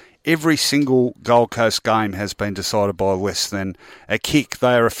point. Every single Gold Coast game has been decided by less than a kick.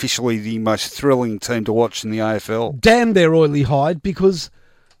 They are officially the most thrilling team to watch in the AFL. Damn their oily hide, because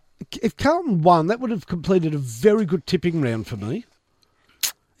if Carlton won, that would have completed a very good tipping round for me.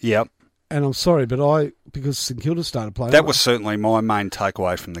 Yep. And I'm sorry, but because St Kilda started playing... That was certainly my main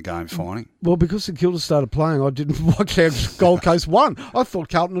takeaway from the game, finding. Well, because St Kilda started playing, I didn't like how Gold Coast won. I thought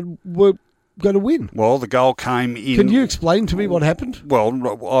Carlton were going to win. Well, the goal came in... Can you explain to me what happened? Well,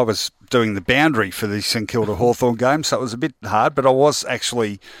 I was doing the boundary for the St Kilda Hawthorn game, so it was a bit hard, but I was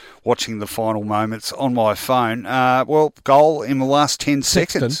actually watching the final moments on my phone. Goal in the last 10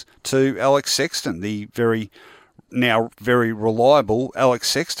 seconds to Alex Sexton, the now very reliable Alex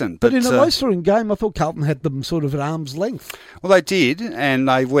Sexton. But in a low-scoring game, I thought Carlton had them sort of at arm's length. Well, they did, and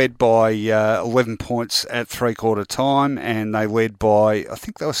they led by 11 points at three-quarter time, and they led by, I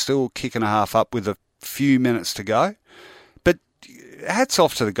think they were still kicking a half up with a few minutes to go. But hats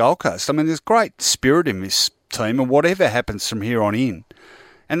off to the Gold Coast. I mean, there's great spirit in this team, and whatever happens from here on in.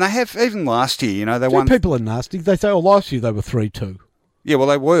 And they have, even last year, they won... People are nasty. They say, last year they were 3-2. Yeah, well,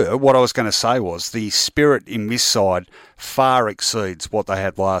 they were. What I was going to say was the spirit in this side far exceeds what they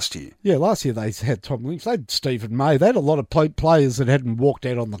had last year. Yeah, last year they had Tom Williams, they had Stephen May. They had a lot of players that hadn't walked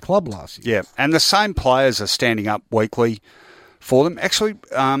out on the club last year. Yeah, and the same players are standing up weekly for them. Actually,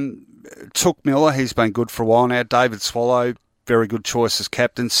 Took Miller, he's been good for a while now. David Swallow, very good choice as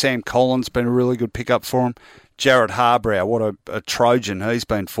captain. Sam Collins, been a really good pickup for him. Jared Harbrow, what a Trojan he's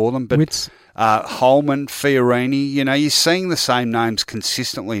been for them. But Holman, Fiorini, you're seeing the same names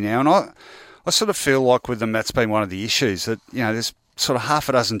consistently now. And I sort of feel like with them that's been one of the issues, that there's sort of half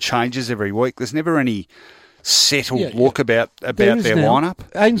a dozen changes every week. There's never any settled look about their lineup.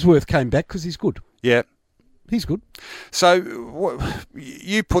 Ainsworth came back because he's good. Yeah. He's good. So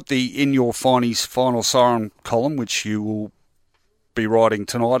you put in your final siren column, which you will be writing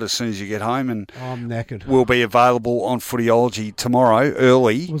tonight as soon as you get home, and I'm knackered. Will be available on Footyology tomorrow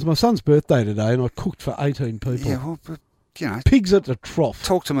early. It was my son's birthday today, and I cooked for 18 people. Yeah, well, but, pigs at the trough.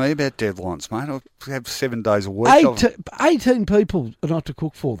 Talk to me about deadlines, mate. I have 7 days a week. 18 people, and I had to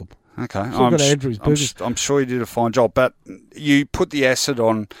cook for them. Okay, I'm sure you did a fine job, but you put the acid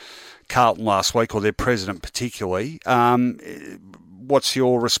on Carlton last week, or their president particularly. What's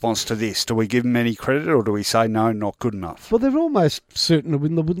your response to this? Do we give them any credit, or do we say no, not good enough? Well, they're almost certain to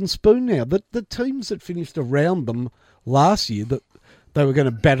win the wooden spoon now. The teams that finished around them last year, that they were going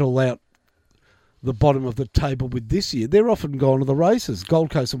to battle out the bottom of the table with this year, they're often gone to the races. Gold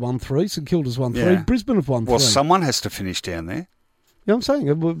Coast have won 3, St Kilda's won 3, Brisbane have won 3. Well, someone has to finish down there. Yeah, I'm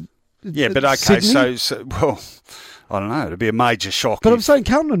saying. But okay, so I don't know. It'd be a major shock. But I'm saying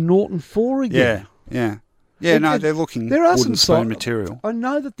Carlton and Norton 4 again. Yeah. Yeah, they're looking wooden spoon material. I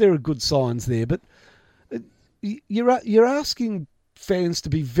know that there are good signs there, but you're asking fans to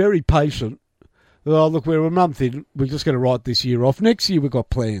be very patient. Oh, look, we're a month in. We're just going to write this year off. Next year we've got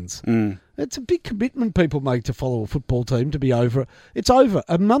plans. It's a big commitment people make to follow a football team to be over. It's over.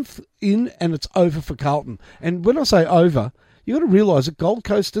 A month in and it's over for Carlton. And when I say over, you've got to realise that Gold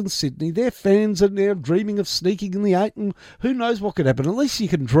Coast and Sydney, their fans are now dreaming of sneaking in the 8, and who knows what could happen. At least you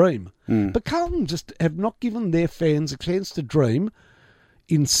can dream. But Carlton just have not given their fans a chance to dream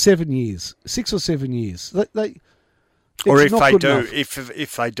in 7 years, 6 or 7 years. Or if they do,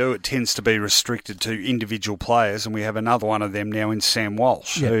 if they do, it tends to be restricted to individual players, and we have another one of them now in Sam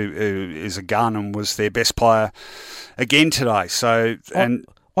Walsh, who is a gun and was their best player again today. So,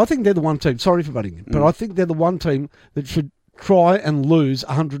 I think they're the one team. Sorry for butting in, but I think they're the one team that should try and lose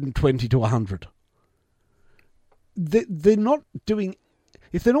 120 to 100. They're not doing.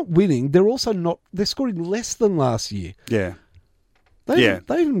 If they're not winning, they're also not. They're scoring less than last year. Yeah. They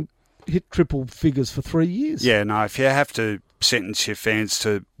haven't hit triple figures for 3 years. Yeah, no, if you have to sentence your fans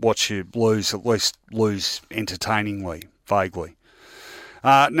to watch you lose, at least lose entertainingly, vaguely.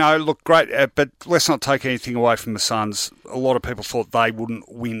 No, look, great, but let's not take anything away from the Suns. A lot of people thought they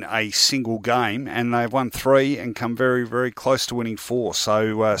wouldn't win a single game, and they've won 3 and come very, very close to winning 4.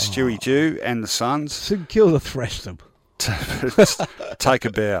 So Stewie Dew and the Suns. St Kilda thrashed them. Take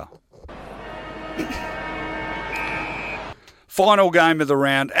a bow. Final game of the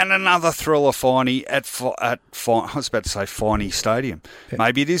round and another thriller finey I was about to say Finey Stadium. Yeah.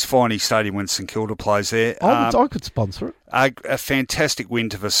 Maybe it is Finey Stadium when St Kilda plays there. I could sponsor it. A fantastic win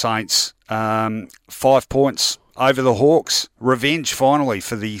to the Saints. 5 points over the Hawks. Revenge finally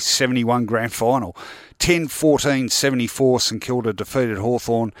for the 71 grand final. 10-14-74 St Kilda defeated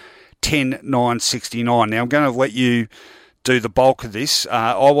Hawthorn. 10-9-69. Now I'm going to let you do the bulk of this.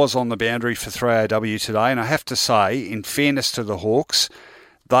 I was on the boundary for 3AW today, and I have to say, in fairness to the Hawks,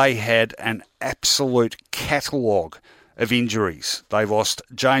 they had an absolute catalogue of injuries. They lost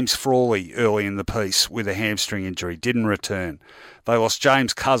James Frawley early in the piece with a hamstring injury, didn't return. They lost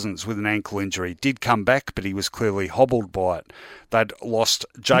James Cousins with an ankle injury, did come back, but he was clearly hobbled by it. They'd lost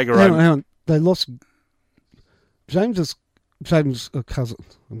Jager... Hang on. They lost James' cousin.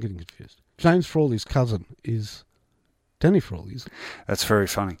 I'm getting confused. James Frawley's cousin is... Danny Frawley, isn't it? That's very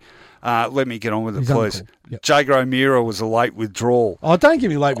funny. Let me get on with it, please. Yep. Jager O'Meara was a late withdrawal. Oh, don't give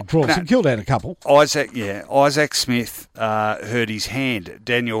me late withdrawal. St Kilda had a couple. Isaac Smith hurt his hand.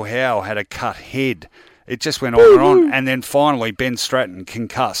 Daniel Howe had a cut head. It just went on and on. And then finally, Ben Stratton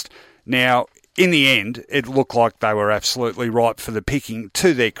concussed. Now, in the end, it looked like they were absolutely ripe for the picking.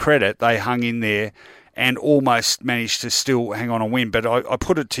 To their credit, they hung in there and almost managed to still hang on and win. But I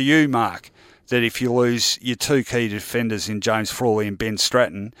put it to you, Mark, that if you lose your two key defenders in James Frawley and Ben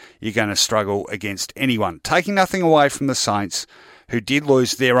Stratton, you're going to struggle against anyone. Taking nothing away from the Saints, who did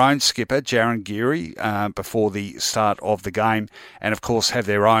lose their own skipper, Jaron Geary, before the start of the game, and of course have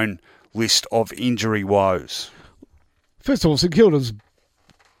their own list of injury woes. First of all, St Kilda's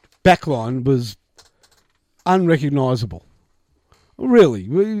backline was unrecognisable.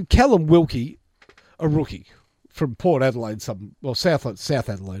 Really. Callum Wilkie, a rookie from Port Adelaide, South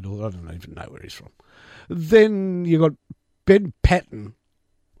Adelaide, or I don't even know where he's from. Then you got Ben Patton.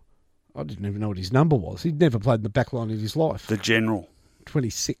 I didn't even know what his number was. He'd never played in the back line in his life. The general.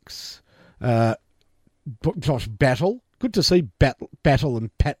 26. Josh Battle. Good to see Battle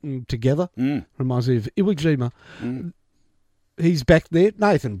and Patton together. Reminds me of Iwajima. He's back there.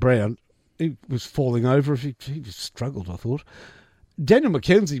 Nathan Brown, he was falling over. He just struggled, I thought. Daniel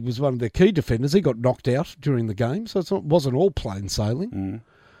McKenzie was one of their key defenders. He got knocked out during the game, so it wasn't all plain sailing.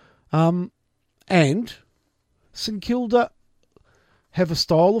 And St Kilda have a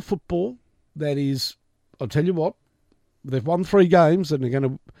style of football that is, I'll tell you what, they've won 3 games and they're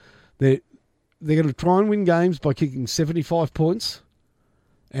going to try and win games by kicking 75 points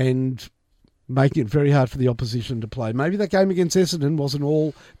and making it very hard for the opposition to play. Maybe that game against Essendon wasn't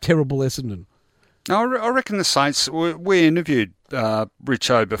all terrible Essendon. I reckon the Saints, we interviewed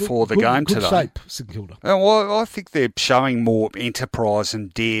Richo before the game today. Good shape, St Kilda. Well, I think they're showing more enterprise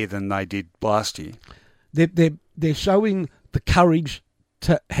and dare than they did last year. They're showing the courage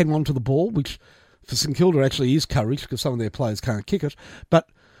to hang on to the ball, which for St Kilda actually is courage because some of their players can't kick it. But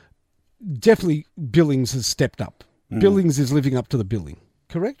definitely Billings has stepped up. Billings is living up to the billing,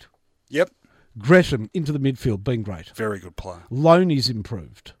 correct? Yep. Gresham into the midfield, been great. Very good player. Loney's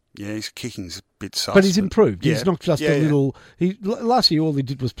improved. Yeah, his kicking's a bit sus. But he's improved. Yeah. He's not just a little... Last year, all he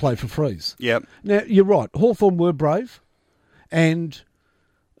did was play for frees. Yep. Now, you're right. Hawthorn were brave, and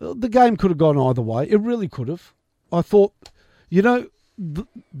the game could have gone either way. It really could have. I thought, the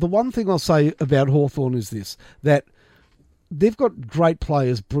one thing I'll say about Hawthorn is this, that they've got great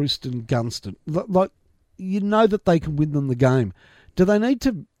players, Brewston, Gunston. Like, that they can win them the game. Do they need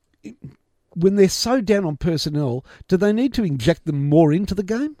to... When they're so down on personnel, do they need to inject them more into the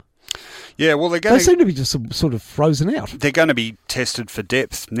game? Yeah, well, they seem to be just sort of frozen out. They're going to be tested for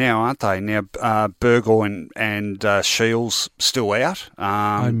depth now, aren't they? Now, Burgle and Shields still out.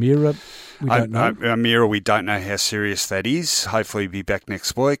 O'Meara, we don't know. O'Meara, we don't know how serious that is. Hopefully he'll be back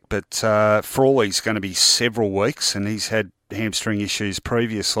next week. But Frawley's going to be several weeks, and he's had hamstring issues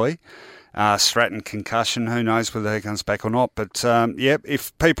previously. Stratton concussion, who knows whether he comes back or not. But,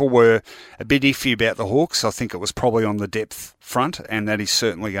 if people were a bit iffy about the Hawks, I think it was probably on the depth front, and that is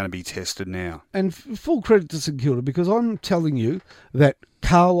certainly going to be tested now. And full credit to St Kilda, because I'm telling you that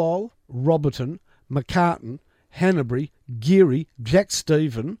Carlisle, Roberton, McCartan, Hanbury, Geary, Jack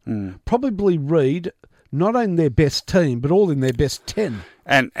Stephen, probably Reid, not only their best team, but all in their best 10.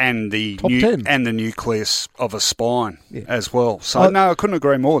 And the top 10. And the nucleus of a spine as well. So, no, I couldn't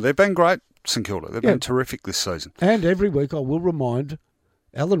agree more. They've been great, St Kilda. They've been terrific this season. And every week I will remind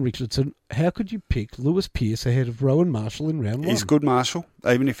Alan Richardson, how could you pick Lewis Pearce ahead of Rowan Marshall in round 1? He's good, Marshall,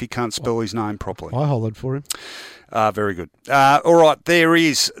 even if he can't spell his name properly. I hollered for him. Very good. All right, there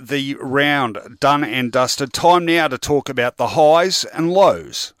is the round done and dusted. Time now to talk about the highs and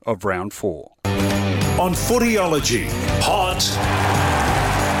lows of round 4. on Footyology. Hot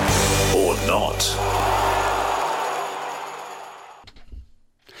or not?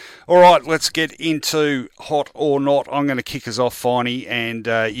 All right, let's get into hot or not. I'm going to kick us off, Finey, and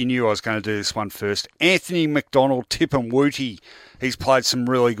you knew I was going to do this one first. Anthony McDonald, Tip and Wooty. He's played some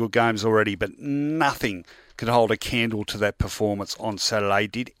really good games already, but nothing could hold a candle to that performance on Saturday.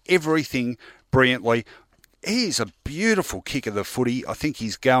 Did everything brilliantly. He is a beautiful kick of the footy. I think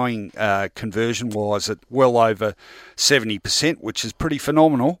he's going conversion-wise at well over 70%, which is pretty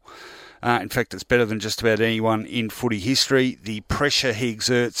phenomenal. In fact, it's better than just about anyone in footy history. The pressure he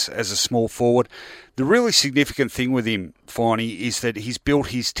exerts as a small forward. The really significant thing with him, Finey, is that he's built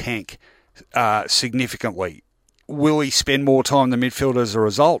his tank significantly. Will he spend more time in the midfield as a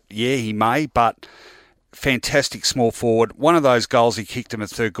result? Yeah, he may, but fantastic small forward. One of those goals he kicked in the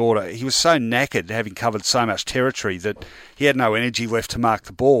third quarter, he was so knackered having covered so much territory that he had no energy left to mark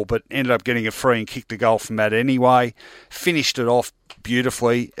the ball, but ended up getting a free and kicked a goal from that anyway. Finished it off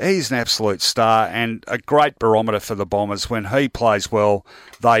beautifully. He's an absolute star and a great barometer for the Bombers. When he plays well,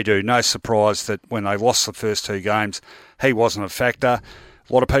 they do. No surprise that when they lost the first two games, he wasn't a factor.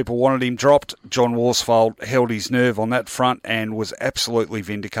 A lot of people wanted him dropped. John Worsfold held his nerve on that front and was absolutely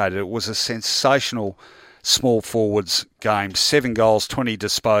vindicated. It was a sensational small forwards game. 7 goals, 20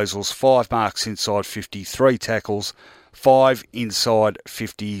 disposals, 5 marks inside 50, 3 tackles, 5 inside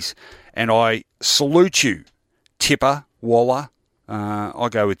 50s. And I salute you, Tipper, Waller. I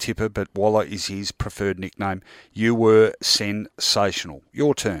go with Tipper, but Waller is his preferred nickname. You were sensational.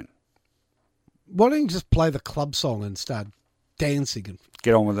 Your turn. Why don't you just play the club song and start dancing? And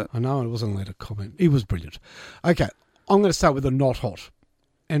get on with it. I know I wasn't allowed to comment. He was brilliant. Okay, I'm going to start with a not hot.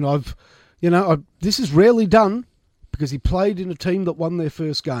 And this is rarely done because he played in a team that won their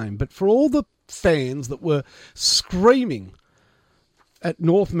first game. But for all the fans that were screaming at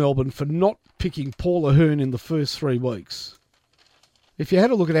North Melbourne for not picking Paul Ahern in the first 3 weeks, if you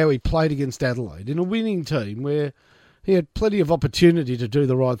had a look at how he played against Adelaide in a winning team where he had plenty of opportunity to do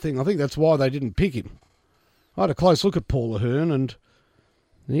the right thing, I think that's why they didn't pick him. I had a close look at Paul Ahern and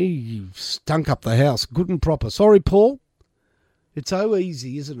he stunk up the house good and proper. Sorry, Paul. It's so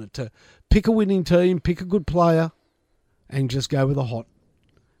easy, isn't it, to pick a winning team, pick a good player, and just go with a hot.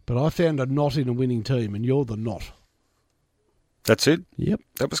 But I found a not in a winning team, and you're the not. That's it? Yep.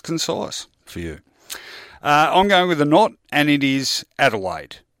 That was concise for you. I'm going with a not, and it is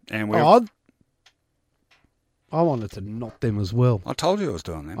Adelaide. And I wanted to not them as well. I told you I was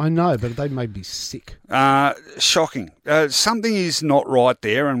doing that. I know, but they made me sick. Shocking. Something is not right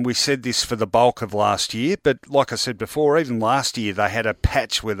there, and we said this for the bulk of last year, but like I said before, even last year they had a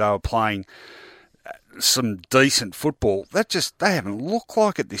patch where they were playing some decent football. They haven't looked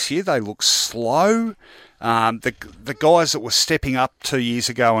like it this year. They look slow. The guys that were stepping up 2 years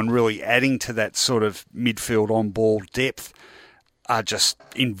ago and really adding to that sort of midfield on-ball depth are just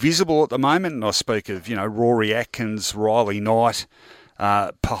invisible at the moment. And I speak of, Rory Atkins, Riley Knight,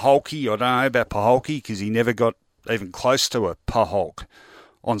 Paholke. I don't know about Paholke because he never got even close to a Paholke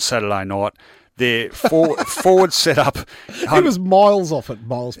on Saturday night. Their forward setup. He was miles off it,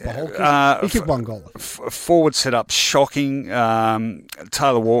 Miles Paholke. He kicked 1 goal. Forward setup shocking.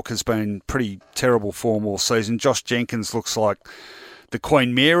 Taylor Walker's been in pretty terrible form all season. Josh Jenkins looks like the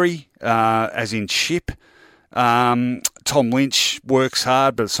Queen Mary, as in ship. Tom Lynch works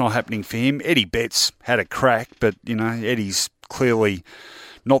hard, but it's not happening for him. Eddie Betts had a crack, but, Eddie's clearly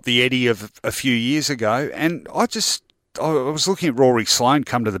not the Eddie of a few years ago. And I was looking at Rory Sloane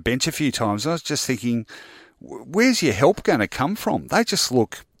come to the bench a few times. I was just thinking, where's your help going to come from? They just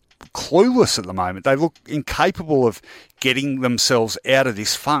look clueless at the moment. They look incapable of getting themselves out of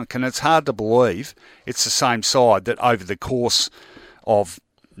this funk, and it's hard to believe it's the same side that over the course of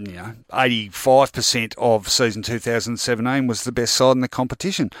 85% of season 2017 was the best side in the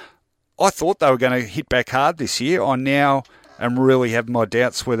competition. I thought they were going to hit back hard this year. I now am really having my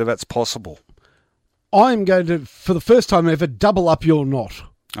doubts whether that's possible. I'm going to, for the first time ever, double up your not.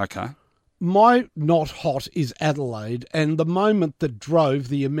 Okay. My not hot is Adelaide, and the moment that drove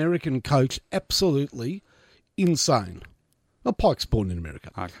the American coach absolutely insane. Well, Pike's born in America.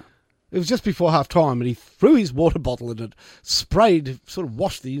 Okay. It was just before half time, and he threw his water bottle and it sprayed, sort of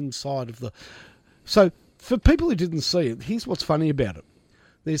washed the inside of the... So, for people who didn't see it, here's what's funny about it.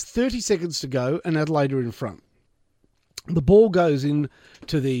 There's 30 seconds to go, and Adelaide are in front. The ball goes in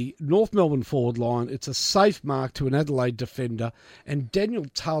to the North Melbourne forward line. It's a safe mark to an Adelaide defender, and Daniel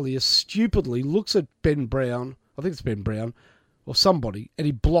Talia stupidly looks at Ben Brown, I think it's Ben Brown, or somebody, and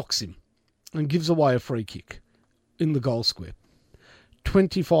he blocks him and gives away a free kick in the goal square.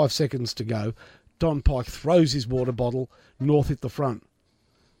 25 seconds to go. Don Pike throws his water bottle. North hit the front.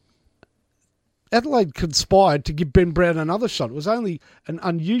 Adelaide conspired to give Ben Brown another shot. It was only an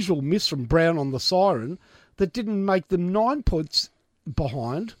unusual miss from Brown on the siren that didn't make them 9 points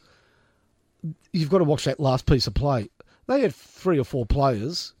behind. You've got to watch that last piece of play. They had 3 or 4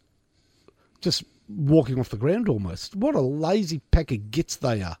 players just walking off the ground almost. What a lazy pack of gits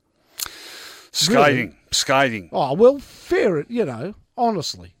they are. Scathing. Oh, well, fair,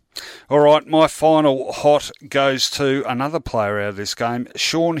 honestly. All right, my final hot goes to another player out of this game,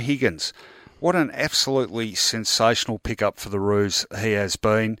 Sean Higgins. What an absolutely sensational pickup for the Roos he has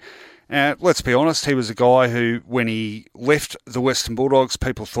been. Let's be honest, he was a guy who, when he left the Western Bulldogs,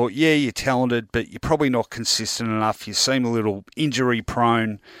 people thought, yeah, you're talented, but you're probably not consistent enough. You seem a little injury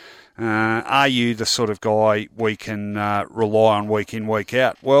prone. Are you the sort of guy we can rely on week in, week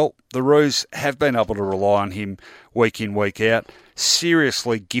out? Well, the Roos have been able to rely on him week in, week out.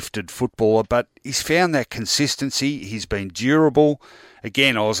 Seriously gifted footballer, but he's found that consistency. He's been durable.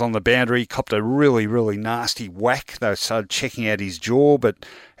 Again, I was on the boundary, copped a really, really nasty whack. They started checking out his jaw, but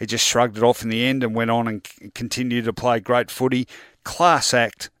he just shrugged it off in the end and went on and continued to play great footy. Class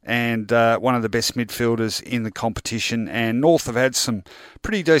act and one of the best midfielders in the competition. And North have had some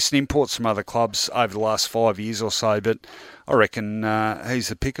pretty decent imports from other clubs over the last 5 years or so, but I reckon he's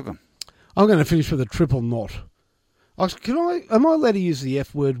the pick of them. I'm going to finish with a triple knot. Am I allowed to use the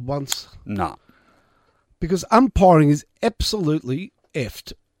F word once? No. Because umpiring is absolutely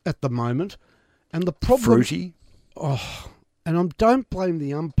effed at the moment. And the problem... Fruity. Oh, and I don't blame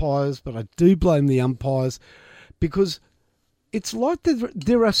the umpires, but I do blame the umpires because it's like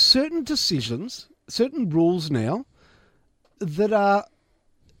there are certain decisions, certain rules now that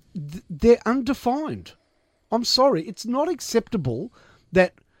they're undefined. I'm sorry, it's not acceptable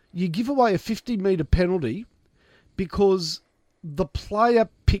that you give away a 50-metre penalty because the player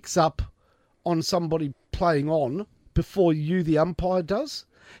picks up on somebody playing on before you, the umpire, does.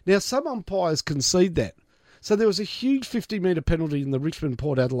 Now, some umpires concede that. So there was a huge 50-metre penalty in the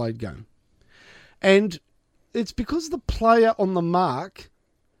Richmond-Port Adelaide game. And it's because the player on the mark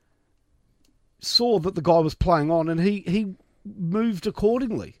saw that the guy was playing on and he moved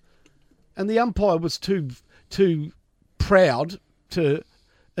accordingly. And the umpire was too proud to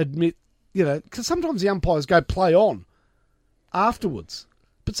admit, because sometimes the umpires go play on afterwards.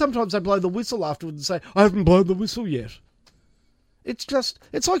 But sometimes they blow the whistle afterwards and say, I haven't blown the whistle yet.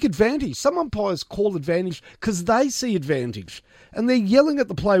 It's like advantage. Some umpires call advantage because they see advantage. And they're yelling at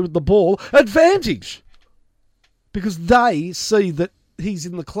the player with the ball, advantage! Because they see that he's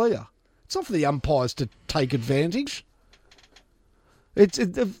in the clear. It's not for the umpires to take advantage.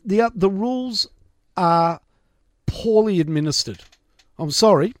 The rules are poorly administered. I'm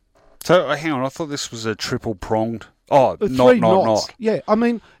sorry. So, hang on, I thought this was a triple-pronged... Oh, not. Yeah, I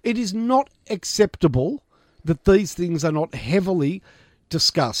mean, it is not acceptable that these things are not heavily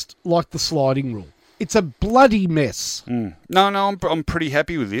discussed, like the sliding rule. It's a bloody mess. Mm. No, I'm pretty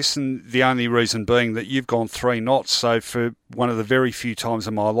happy with this, and the only reason being that you've gone 3 knots, so for one of the very few times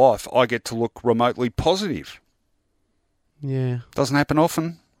in my life, I get to look remotely positive. Yeah. Doesn't happen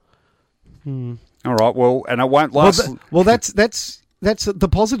often. All right, well, and it won't last... Well, that's the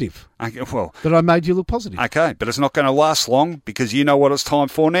positive. Okay, well, that I made you look positive. Okay, but it's not going to last long because you know what it's time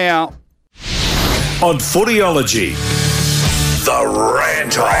for now. On Footyology, the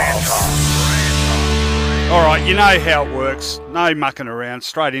Rant Off. All right, you know how it works. No mucking around.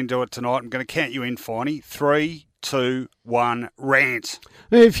 Straight into it tonight. I'm going to count you in, Finey. 3, 2, 1, rant.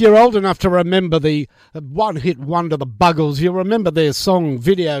 If you're old enough to remember the one-hit wonder, the Buggles, you'll remember their song,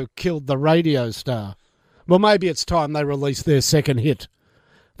 Video Killed the Radio Star. Well, maybe it's time they release their second hit.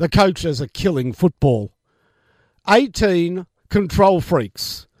 The coaches are killing football. 18 control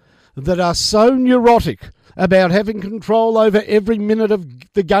freaks that are so neurotic about having control over every minute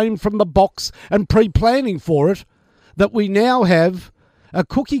of the game from the box and pre-planning for it that we now have a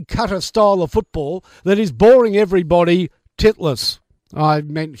cookie-cutter style of football that is boring everybody titless. I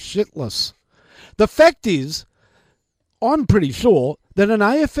meant shitless. The fact is, I'm pretty sure that an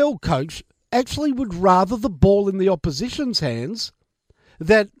AFL coach actually would rather the ball in the opposition's hands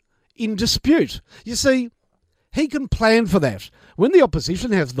than in dispute. You see, he can plan for that. When the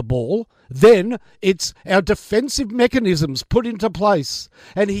opposition has the ball, then it's our defensive mechanisms put into place.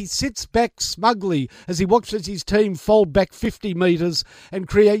 And he sits back smugly as he watches his team fold back 50 metres and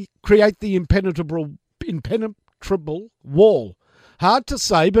create the impenetrable wall. Hard to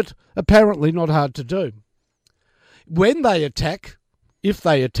say, but apparently not hard to do. When they attack, if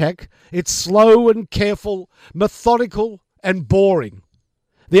they attack, it's slow and careful, methodical and boring.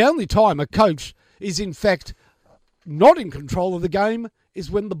 The only time a coach is in fact not in control of the game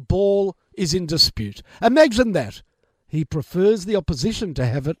is when the ball is in dispute. Imagine that. He prefers the opposition to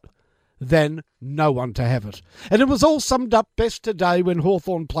have it than no one to have it. And it was all summed up best today when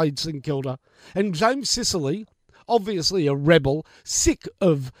Hawthorn played St Kilda. And James Sicily, obviously a rebel, sick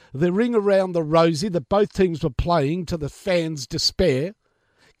of the ring around the rosy that both teams were playing to the fans' despair,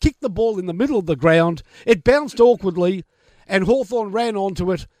 kicked the ball in the middle of the ground. It bounced awkwardly, and Hawthorn ran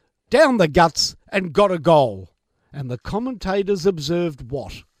onto it, down the guts, and got a goal. And the commentators observed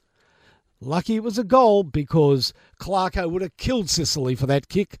what? Lucky it was a goal, because Clarko would have killed Sicily for that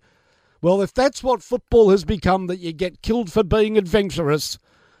kick. Well, if that's what football has become, that you get killed for being adventurous,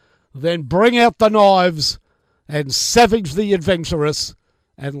 then bring out the knives and savage the adventurous,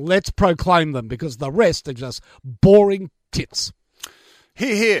 and let's proclaim them, because the rest are just boring tits.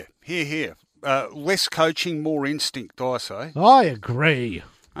 Hear, hear, hear. Less coaching, more instinct, I say. I agree.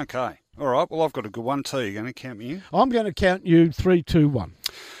 Okay. All right. Well, I've got a good one too. You're going to count me in? I'm going to count you 3, 2, 1.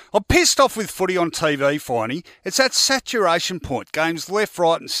 I'm pissed off with footy on TV, Finey. It's that saturation point. Games left,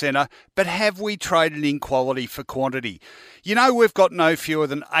 right and centre. But have we traded in quality for quantity? You know, we've got no fewer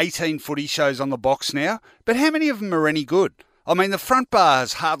than 18 footy shows on the box now. But how many of them are any good? I mean, the front bar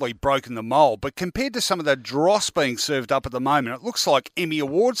has hardly broken the mould, but compared to some of the dross being served up at the moment, it looks like Emmy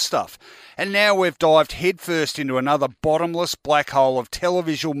Award stuff. And now we've dived headfirst into another bottomless black hole of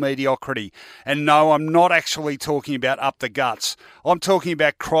televisual mediocrity. And no, I'm not actually talking about up the guts. I'm talking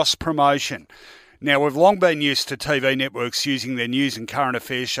about cross-promotion. Now, we've long been used to TV networks using their news and current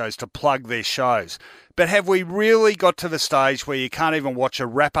affairs shows to plug their shows. But have we really got to the stage where you can't even watch a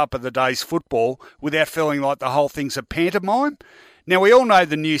wrap-up of the day's football without feeling like the whole thing's a pantomime? Now, we all know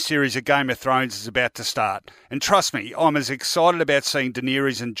the new series of Game of Thrones is about to start. And trust me, I'm as excited about seeing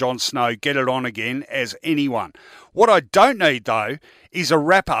Daenerys and Jon Snow get it on again as anyone. What I don't need, though, is a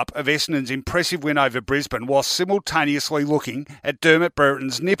wrap-up of Essendon's impressive win over Brisbane while simultaneously looking at Dermot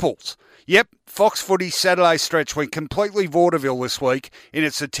Brereton's nipples. Yep, Fox Footy's Saturday stretch went completely vaudeville this week in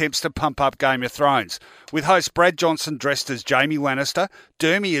its attempts to pump up Game of Thrones, with host Brad Johnson dressed as Jaime Lannister,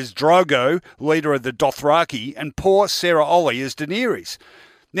 Dermy as Drogo, leader of the Dothraki, and poor Sarah Ollie as Daenerys.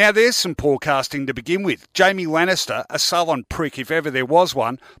 Now, there's some poor casting to begin with. Jaime Lannister, a sullen prick if ever there was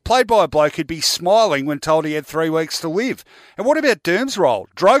one, played by a bloke who'd be smiling when told he had 3 weeks to live. And what about Derm's role?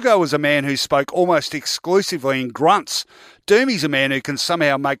 Drogo was a man who spoke almost exclusively in grunts. Dermy's a man who can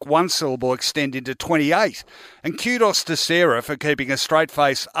somehow make one syllable extend into 28. And kudos to Sarah for keeping a straight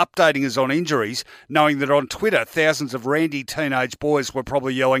face, updating us on injuries, knowing that on Twitter thousands of randy teenage boys were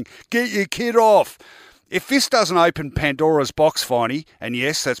probably yelling, "Get your kid off!" If this doesn't open Pandora's box, Finey, and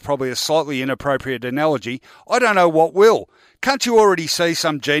yes, that's probably a slightly inappropriate analogy, I don't know what will. Can't you already see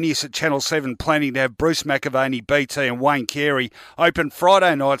some genius at Channel 7 planning to have Bruce McAvaney, BT and Wayne Carey open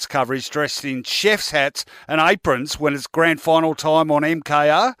Friday night's coverage dressed in chef's hats and aprons when it's grand final time on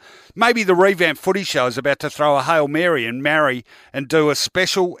MKR? Maybe the revamped footy show is about to throw a Hail Mary and marry and do a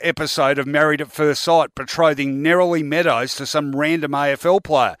special episode of Married at First Sight betrothing Nerily Meadows to some random AFL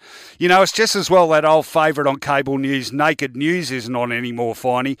player. You know, it's just as well that old favourite on cable news, Naked News, isn't on anymore,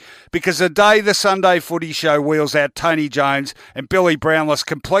 Finey, because the day the Sunday footy show wheels out Tony Jones and Billy Brownless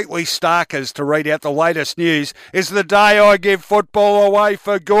completely starkers to read out the latest news is the day I give football away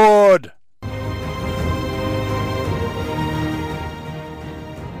for good.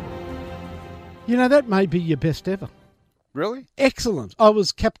 You know, that may be your best ever. Really? Excellent. I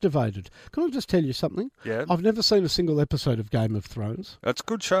was captivated. Can I just tell you something? Yeah. I've never seen a single episode of Game of Thrones. That's a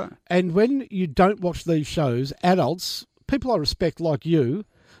good show. And when you don't watch these shows, adults, people I respect like you,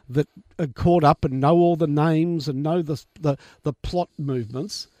 that are caught up and know all the names and know the plot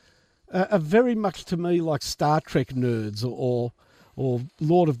movements, are very much to me like Star Trek nerds or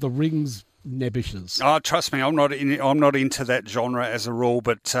Lord of the Rings nebbishes. Oh, trust me, I'm not into that genre as a rule,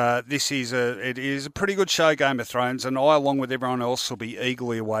 but it is a pretty good show, Game of Thrones, and I, along with everyone else, will be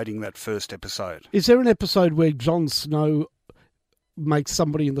eagerly awaiting that first episode. Is there an episode where Jon Snow makes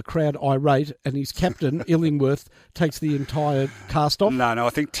somebody in the crowd irate and his captain, Illingworth, takes the entire cast off? No, I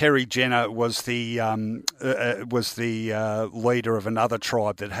think Terry Jenner was the leader of another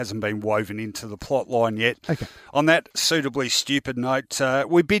tribe that hasn't been woven into the plot line yet. Okay. On that suitably stupid note,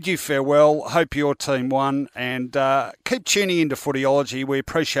 we bid you farewell. Hope your team won, and keep tuning into Footyology. We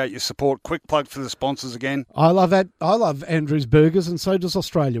appreciate your support. Quick plug for the sponsors again. I love that. I love Andrew's Burgers, and so does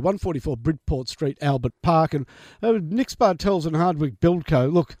Australia. 144 Bridport Street, Albert Park, and Nick's Bartels and Hardwick Buildco.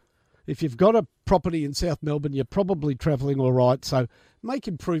 Look, if you've got a property in South Melbourne, you're probably travelling all right, so make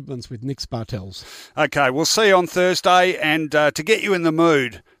improvements with Nick's Bartels. Okay, we'll see you on Thursday, and to get you in the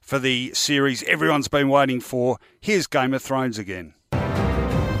mood for the series everyone's been waiting for, here's Game of Thrones again.